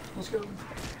stuff. Let's go.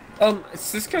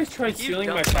 This guy tried You stealing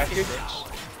dumb my fucking package. bitch.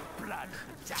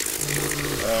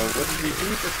 What did he do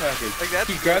with the package? Like, that's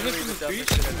He grabbed it literally from the the street,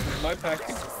 dumbest shit I've my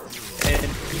package, and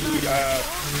he,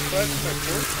 touched my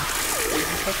porch. He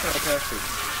touched my package.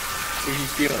 So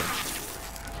he's stealing.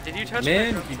 Did you touch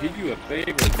Man, my he front did you a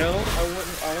favor. No, I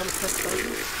want to press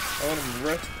charges. I want him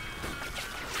arrested.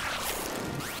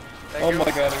 That Oh girl my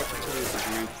was god, I so got to funny. this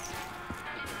dude.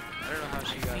 I don't know how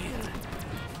she got it.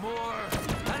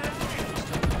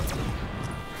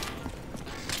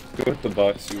 Go with the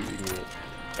box, see what you can get.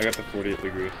 I got the 48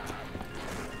 degree.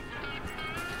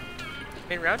 I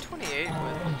mean, round 28 isn't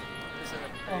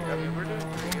I mean, we're doing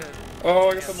pretty good. Oh,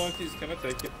 I got the monkeys. Can I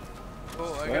take it?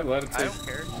 Oh, I I don't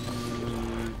care.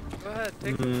 Go ahead,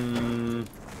 take it.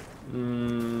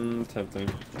 Tempting.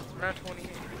 Round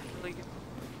 28. Really good.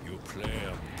 You play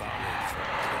a ballad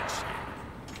for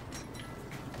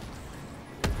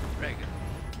Right,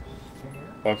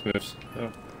 good. Box moves.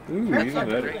 Oh. Ooh, even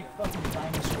better.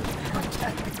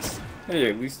 Hey,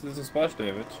 at least there's a splash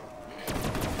damage.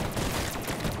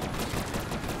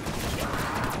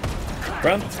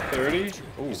 Round 30?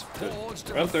 Ooh,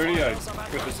 round 30 I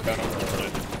put this gun on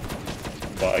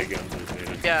and buy guns as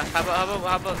needed. Yeah, how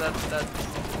about that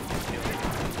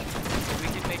we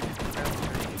can make it round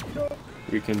 30.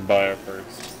 We can buy our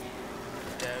perks.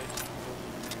 Yeah.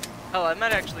 Hell, I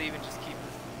might actually even just keep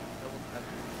this double tap.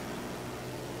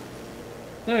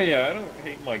 No, yeah, I don't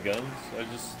hate my guns. I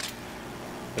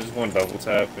just want double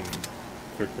tap and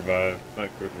quick revive. Not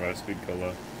quick revive, speed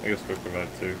cola. I guess quick revive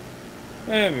too.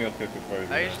 Maybe I'll pick it for you.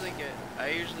 I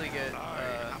usually get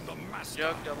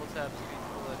jug double tap speed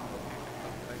cola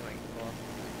and like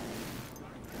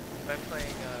if I'm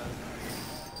playing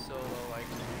solo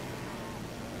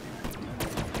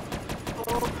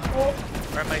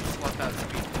or I might swap out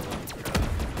speed cola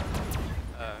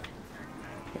for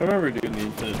I remember doing the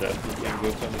infinite death game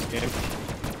glitch on this game.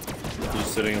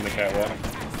 Just sitting on the catwalk.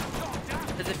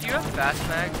 because if you have fast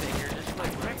mags and you're just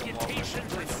like Reputation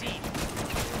received.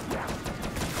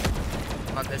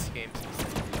 on this game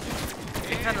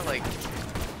specifically, it kind of like,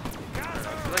 I don't know,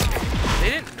 I feel like they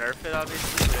didn't nerf it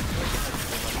obviously, but I feel like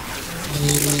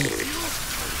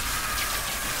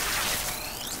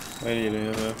I need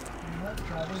ammo.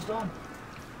 Job is done.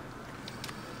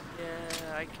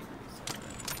 yeah, I can do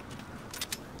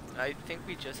something. I think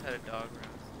we just had a dog round.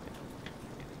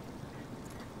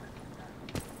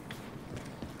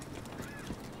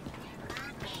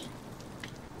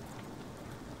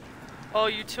 Oh,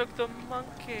 you took the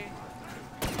monkey.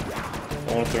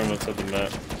 I want to throw him outside the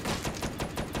map.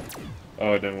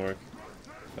 Oh, it didn't work.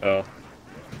 Oh.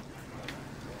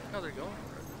 No, they're going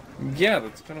for it. Yeah,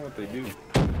 that's kind of what they do.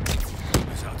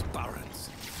 without barons.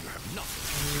 You have nothing.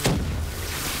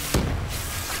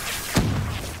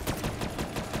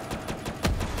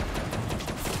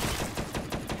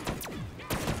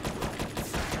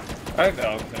 I have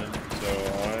Alchem, so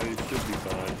I should be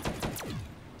fine.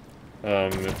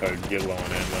 If I get low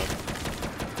on ammo.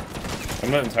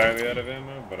 I'm not entirely out of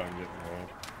ammo, but I'm getting low.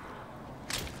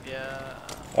 Yeah.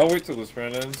 I'll wait till this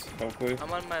round ends, hopefully.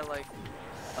 I'm on my like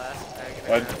last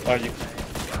bag.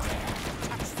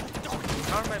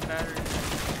 How are my batteries?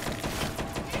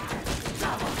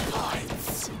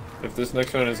 If this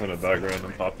next round isn't a bag round,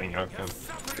 I'm popping Alchem.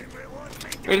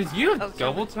 Wait, if you have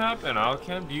double tap and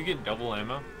Alchem, do you get double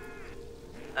ammo?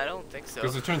 I don't think so.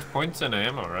 Because it turns points into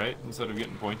ammo, right? Instead of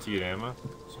getting points, you get ammo.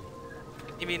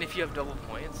 You mean if you have double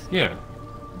points? Yeah.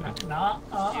 You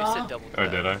said double. Oh,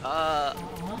 did I?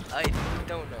 I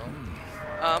don't know.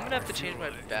 I'm gonna have to change my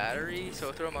battery,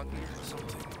 so throw a monkey.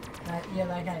 Yeah,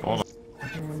 that guy. Hold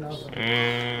on.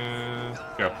 And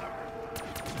go.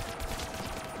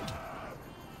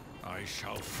 I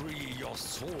shall free your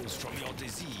souls from your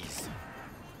disease.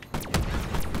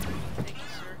 Thank you,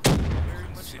 sir. Very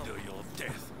much so. Consider your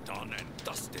death done and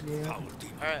dusted, foul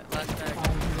demon. Alright, last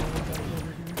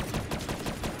bag.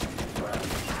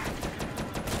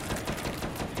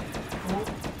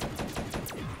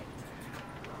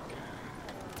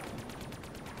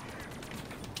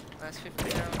 Last 50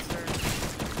 rounds, sir.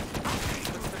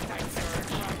 What's the point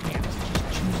charge?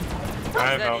 I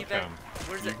have that Alchem. even?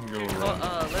 Where's You it? can go Well,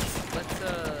 around.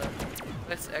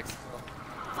 let's exfil.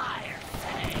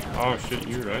 Oh shit,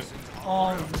 you right.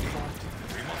 Oh,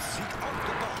 We must seek out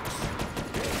the box.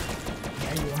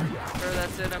 yeah, you are. Sir,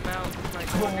 that's it, I'm out. My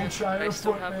Cool, corner. try I to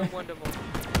still foot have me. the wonderful.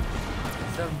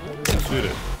 So, Shoot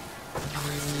it.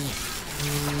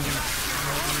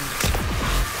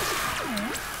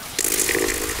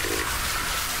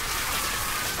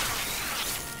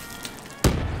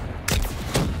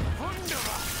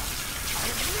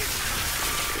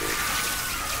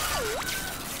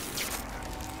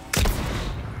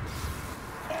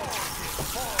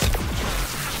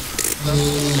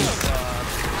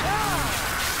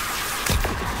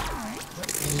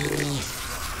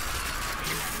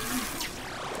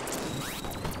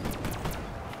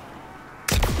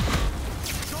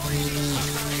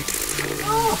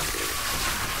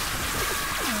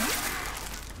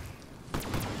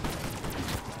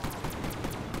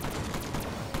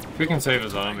 If we can save a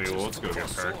zombie, well, let's go get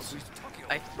perks.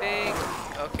 I think.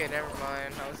 Okay, never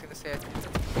mind. I was gonna say I think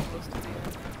that's close to the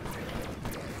end.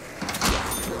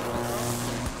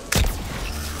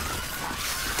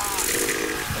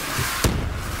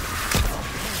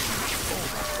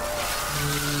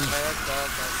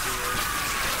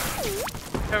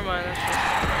 mind, that's just...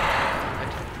 I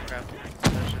took crap.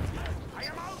 That shit.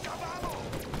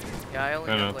 Yeah, I only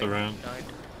Ran have out like the round. 9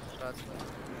 shots left.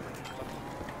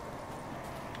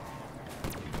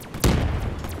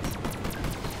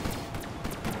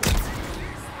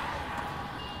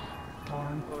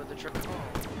 Darn. Oh, the trick.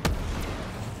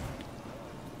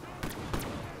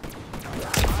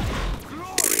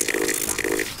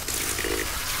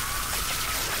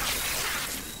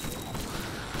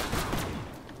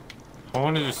 I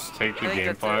want to just take the I think game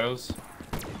that's it. files.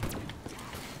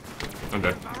 I'm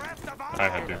dead. I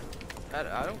had to.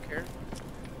 I don't care.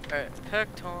 Alright,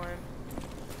 pack time.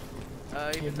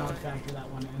 Did Even though not factor that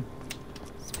one in.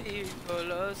 speed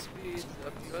full speed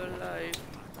of your life.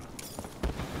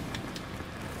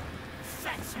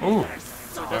 Ooh.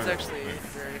 So that's actually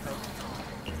very helpful.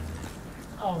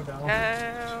 Oh no.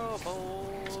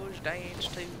 Cowboys dance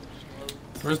too slow.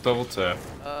 Where's double tap?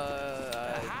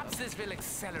 Perhaps this will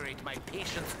accelerate my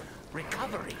patient's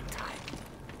recovery time.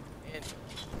 And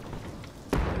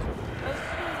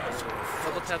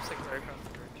double taps like right across the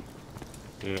bridge.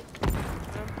 Yeah.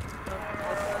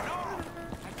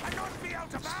 I cannot be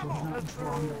out of Still ammo. not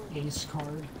drawn the ace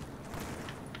card.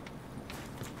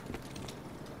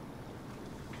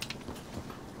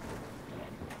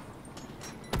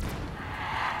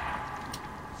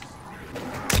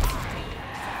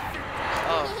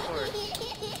 Oh, of course.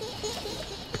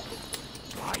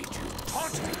 Why do you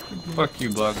taunt me? Fuck you,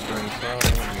 Black Springs.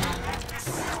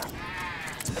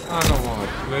 I don't want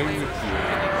to play with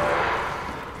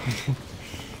you.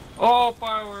 Oh,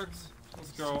 fireworks!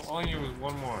 Let's go. All I need was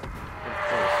one more. Of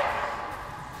course.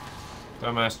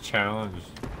 Dumbass challenge.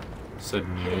 Said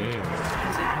yeah.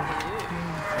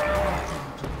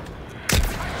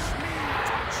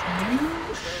 You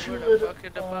Should should fuck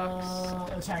in the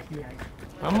box. attack the egg.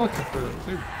 I'm looking for it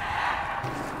too. Yeah,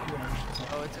 you should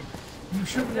attack. Oh, it's a. You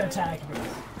shouldn't attack me.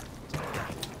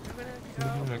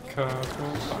 In a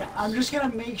couple. Yeah, I'm just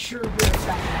gonna make sure you're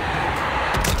attacking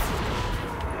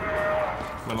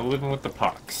I'm gonna live with the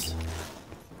pox.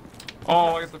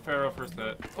 Oh, I got the Pharaoh first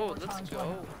hit. Oh, let's go.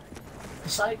 me. The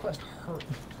side quest hurt.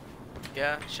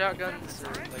 Yeah, shotguns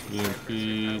are like. EMP.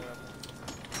 You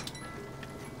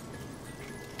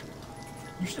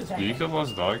should attack Did you me. kill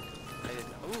boss dog? I didn't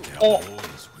know. Ooh. Their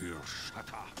bones will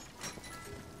shatter.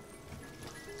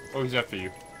 Oh, he's after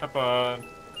you. Have fun.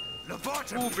 Ooh,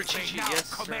 Brichichi, yes,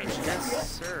 sir. Yes,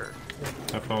 sir.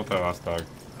 Have fun with that last dog.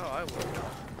 Oh, I will.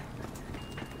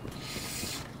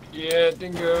 Yeah,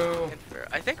 dingo. And fair.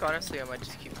 I think honestly, I might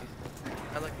just keep these.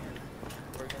 I like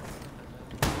organs.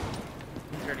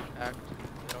 It's already packed.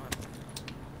 I don't have.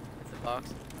 It's a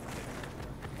box.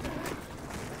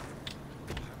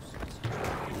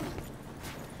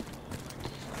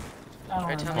 I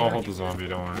Right, don't tell know. me. I'll hold the zombie,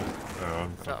 don't worry.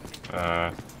 Something.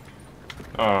 Oh,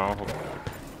 I'll hold it.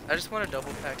 I just want to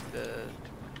double pack the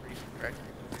correct.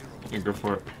 You go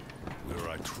for it. Where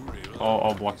I truly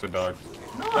I'll block the dog.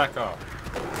 Back off.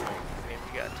 Maybe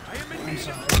we got. I'm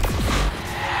sorry.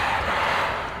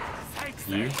 Thank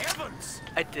You? the heavens.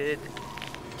 I did.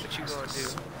 What you gonna do?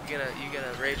 You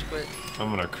gonna rage quit? I'm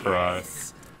gonna cry.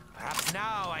 Yes. Perhaps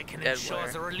now I can Dead ensure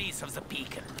wire. the release of the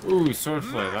beacon. Ooh,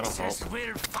 swordplay, that'll help. Masters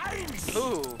will find me.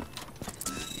 Ooh.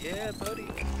 Yeah, buddy.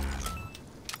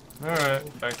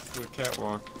 Alright, back to the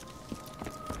catwalk.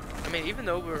 I mean, even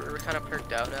though we're kind of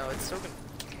perked out now, it's still gonna.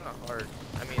 It's not hard.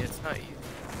 I mean, it's not easy.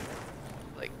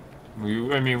 Like. We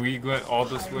went all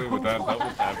this way without double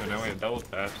tap, and now we have double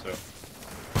tap, so.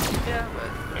 Yeah, but.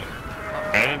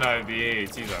 And I have the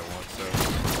AATs I want, so.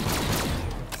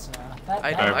 It's, that, I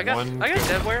that, know. have one- I got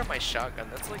dead wire on my shotgun.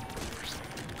 That's like the worst.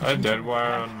 I had dead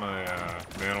wire on my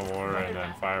Man of War, and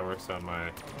then fireworks on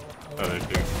my other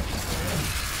two.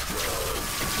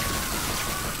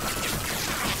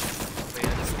 Wait, I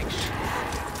just think shit.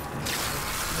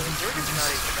 Organ's not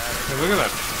even bad. Hey, look at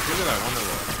that Wonder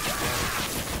Wall.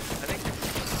 I think.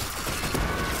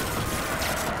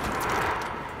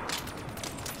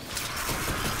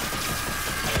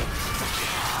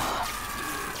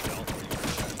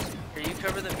 Here, you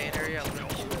cover the main area. I'm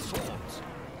gonna shoot the swords.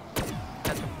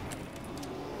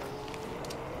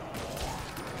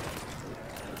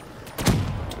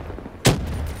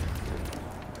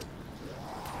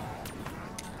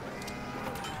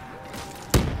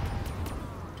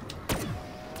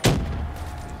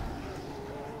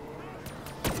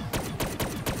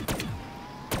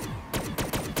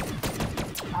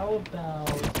 how about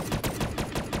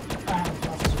I have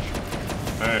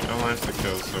proposition. Alright, no lines to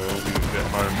kill, so it'll be a bit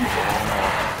harder.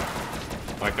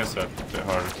 Like I said, a bit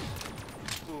harder.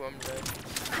 Ooh, I'm dead.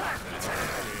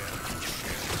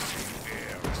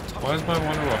 Why is my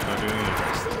Wonder Wolf not doing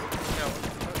anything? No.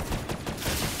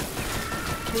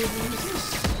 crazy is this?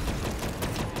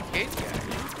 Gate guy.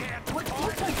 What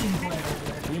fucking player over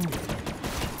there?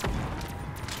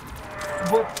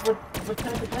 What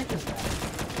type of deck is that?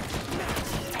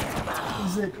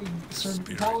 Is it Sir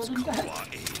Paladin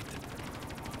deck?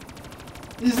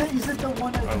 Is it the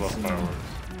one that I love fireworks.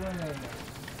 Right.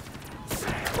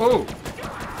 Oh!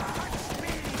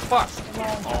 Fuck!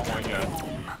 Well, Oh my god.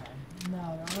 no, I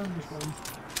understand.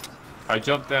 I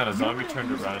jumped down, a zombie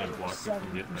turned around and blocked me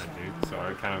from getting that dude, so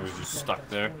I kind of was just stuck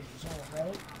there.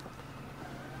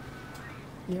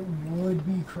 It would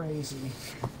be crazy.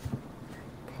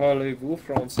 Parlez-vous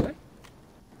français?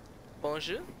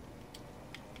 Bonjour.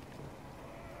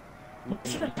 Oh,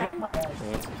 that's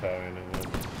Italian, isn't it?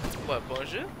 What,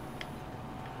 bonjour?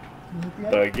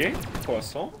 Baguette?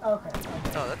 Poisson? Okay. Oh,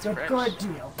 that's It's a French. good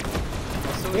deal.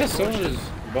 Also, Yeah, it's so is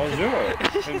bonjour.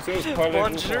 And so is parlez-vous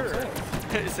bonjour.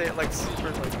 français. Say it like super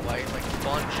like white, like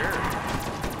bonjour.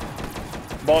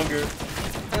 Bonger.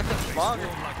 Bonger.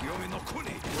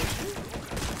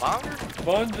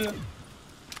 Bonger?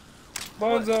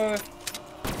 Bonjour.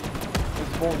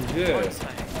 Bonjour. It's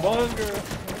bonjour. Bonger.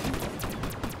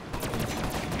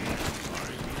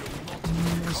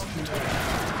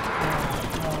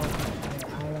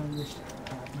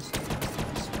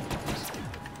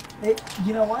 Hey,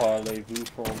 you know what? Parlez-vous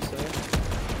français?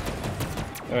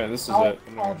 Alright, this is it. I'm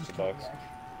gonna watch the box.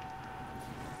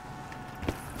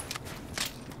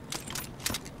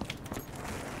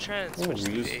 I'm trying to switch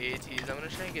to the AATs. I'm gonna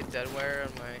try and get Deadwire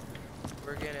on my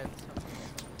Bergen and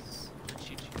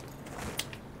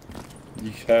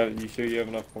You sure you have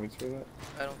enough points for that?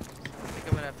 I don't think so. I think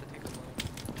I'm gonna have to take them all.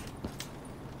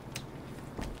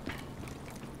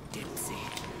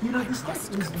 You know, this guy is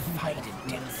the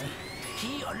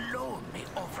He alone may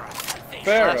offer us salvation.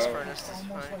 Fair Blast enough. Furnace is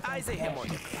fine. I say him on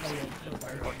your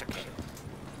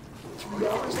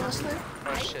 $3 last night?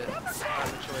 Oh shit. I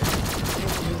have a choice.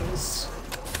 It is.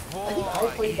 I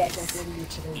played that deck earlier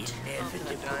today.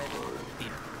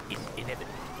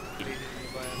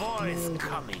 Boys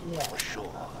coming for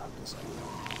sure.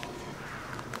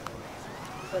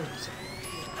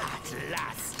 At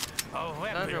last, a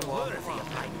weapon worthy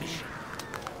of my mission.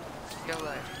 Go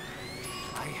live.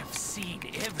 I have seen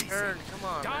everything. Turn, come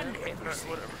on, Done man. everything.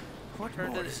 Whatever. What Turn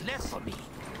more to is this. left for me?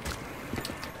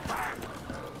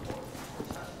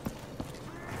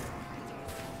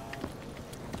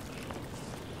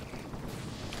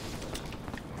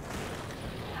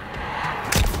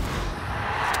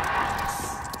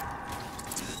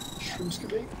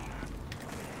 Shroomskabate?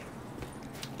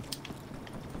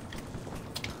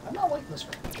 I'm not like this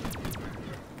right.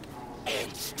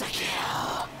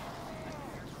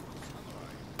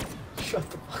 Shut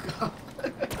the fuck up.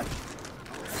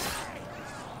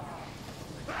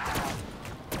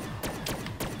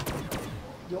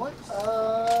 You want?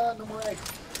 No more egg.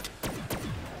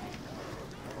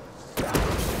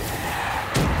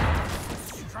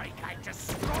 Strike, I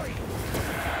destroy.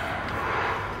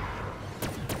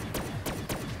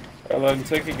 Ellen,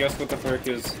 take a guess what the perk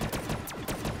is.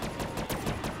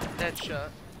 Deadshot.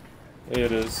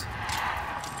 It is.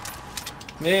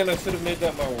 Man, I should have made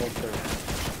that my one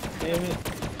perk. Damn it.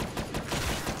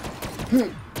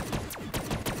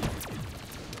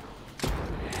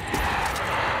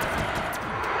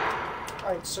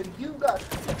 Alright, so you got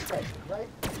a treasure, right?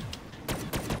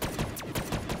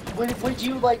 Would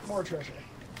you like more treasure?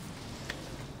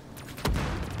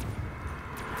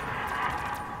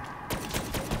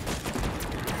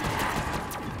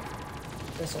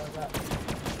 That's all I got.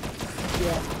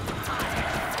 Yeah.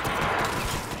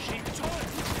 She told me.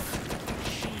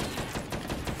 She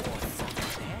for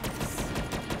success.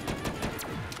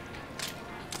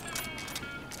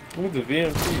 Ooh, the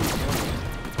VMC.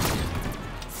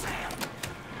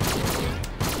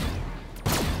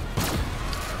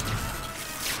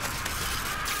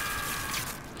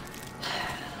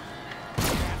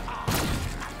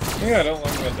 Yeah, I don't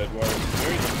like my dead wire. It's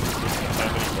very inconsistent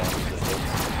how many bombs it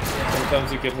hits.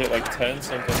 Sometimes it can hit like 10,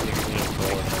 sometimes it can hit 4.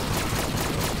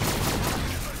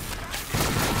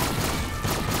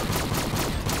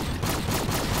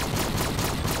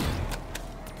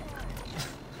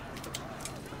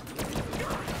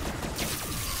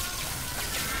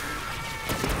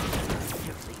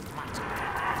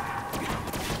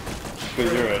 But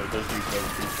you're right, it does recover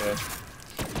pretty fast.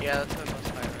 Yeah, that's my most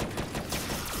high rank.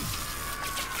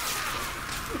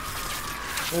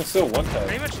 Well, it's still one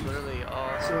Pretty time. much literally all.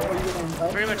 So are you gonna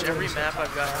invite Pretty me, much or every what is map it?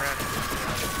 I've gotten around.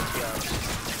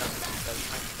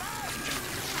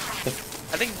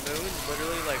 I think Moon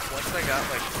literally like once I got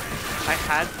like I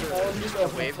had the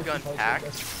wave gun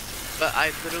packed, but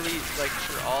I literally like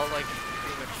for all like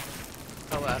pretty much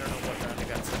I don't know what round I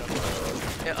got set up on.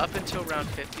 Yeah, up until round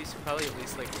 50, so probably at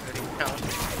least like 30 rounds.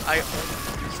 I only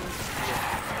used it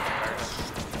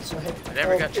to be So hit. I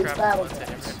never got it's trapped battle once. I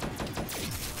never. pass.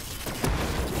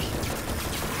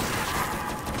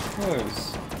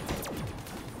 Nice.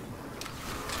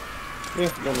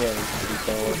 Yeah, no worries. Pretty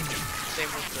solid.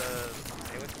 Same with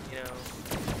you know.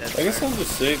 I guess I'll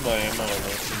just save my ammo on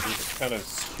this and just kind of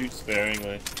shoot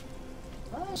sparingly.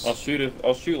 Nice.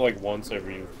 I'll shoot like once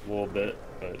every little bit,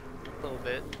 but A little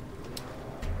bit.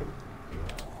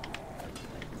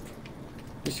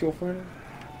 just go for it.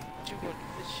 Did you go to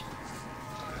this?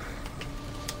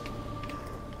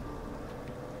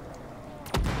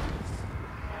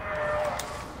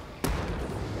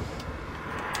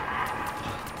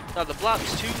 Now the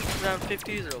blocks 2 round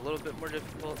 50s are a little bit more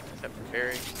difficult, except for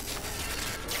berries.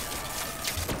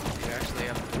 You actually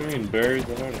have What do you mean berries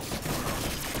the hardest?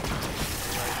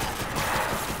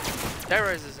 that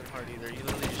rise isn't hard either. You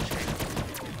literally just train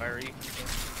fire. You can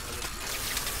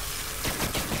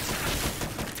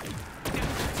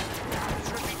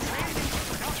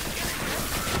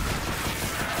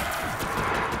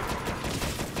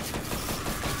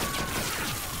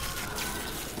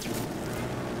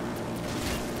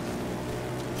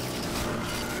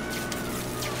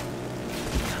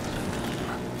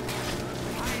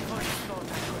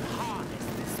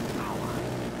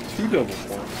Two double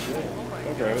points, yeah.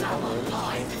 I'll grab it. I'll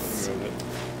grab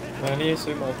it. I need to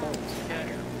save my points.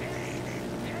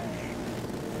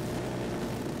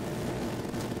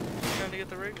 trying to get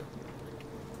the rig.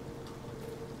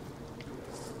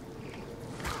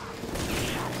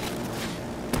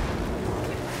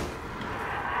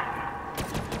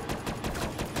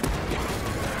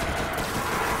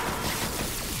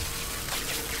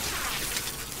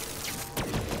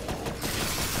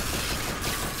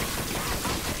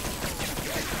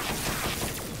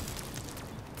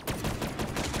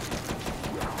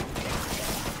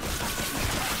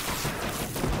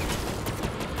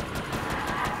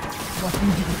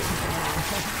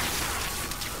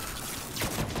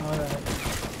 Alright.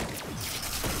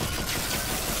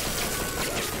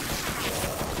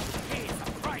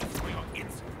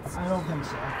 I don't think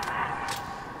so.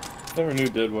 Never knew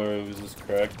Deadwire was this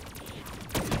cracked.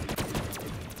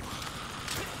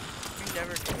 You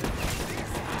never do it.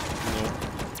 No.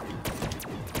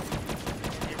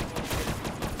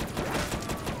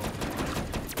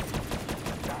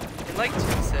 And like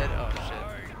Tim said, oh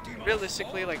shit.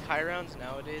 Realistically, like high rounds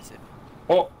nowadays,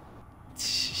 Oh!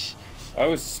 I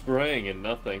was spraying and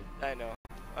nothing. I know.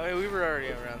 I mean, we were already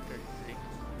around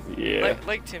 33. Yeah.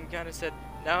 Like Tim kind of said,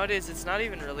 nowadays it's not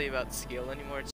even really about skill anymore. It's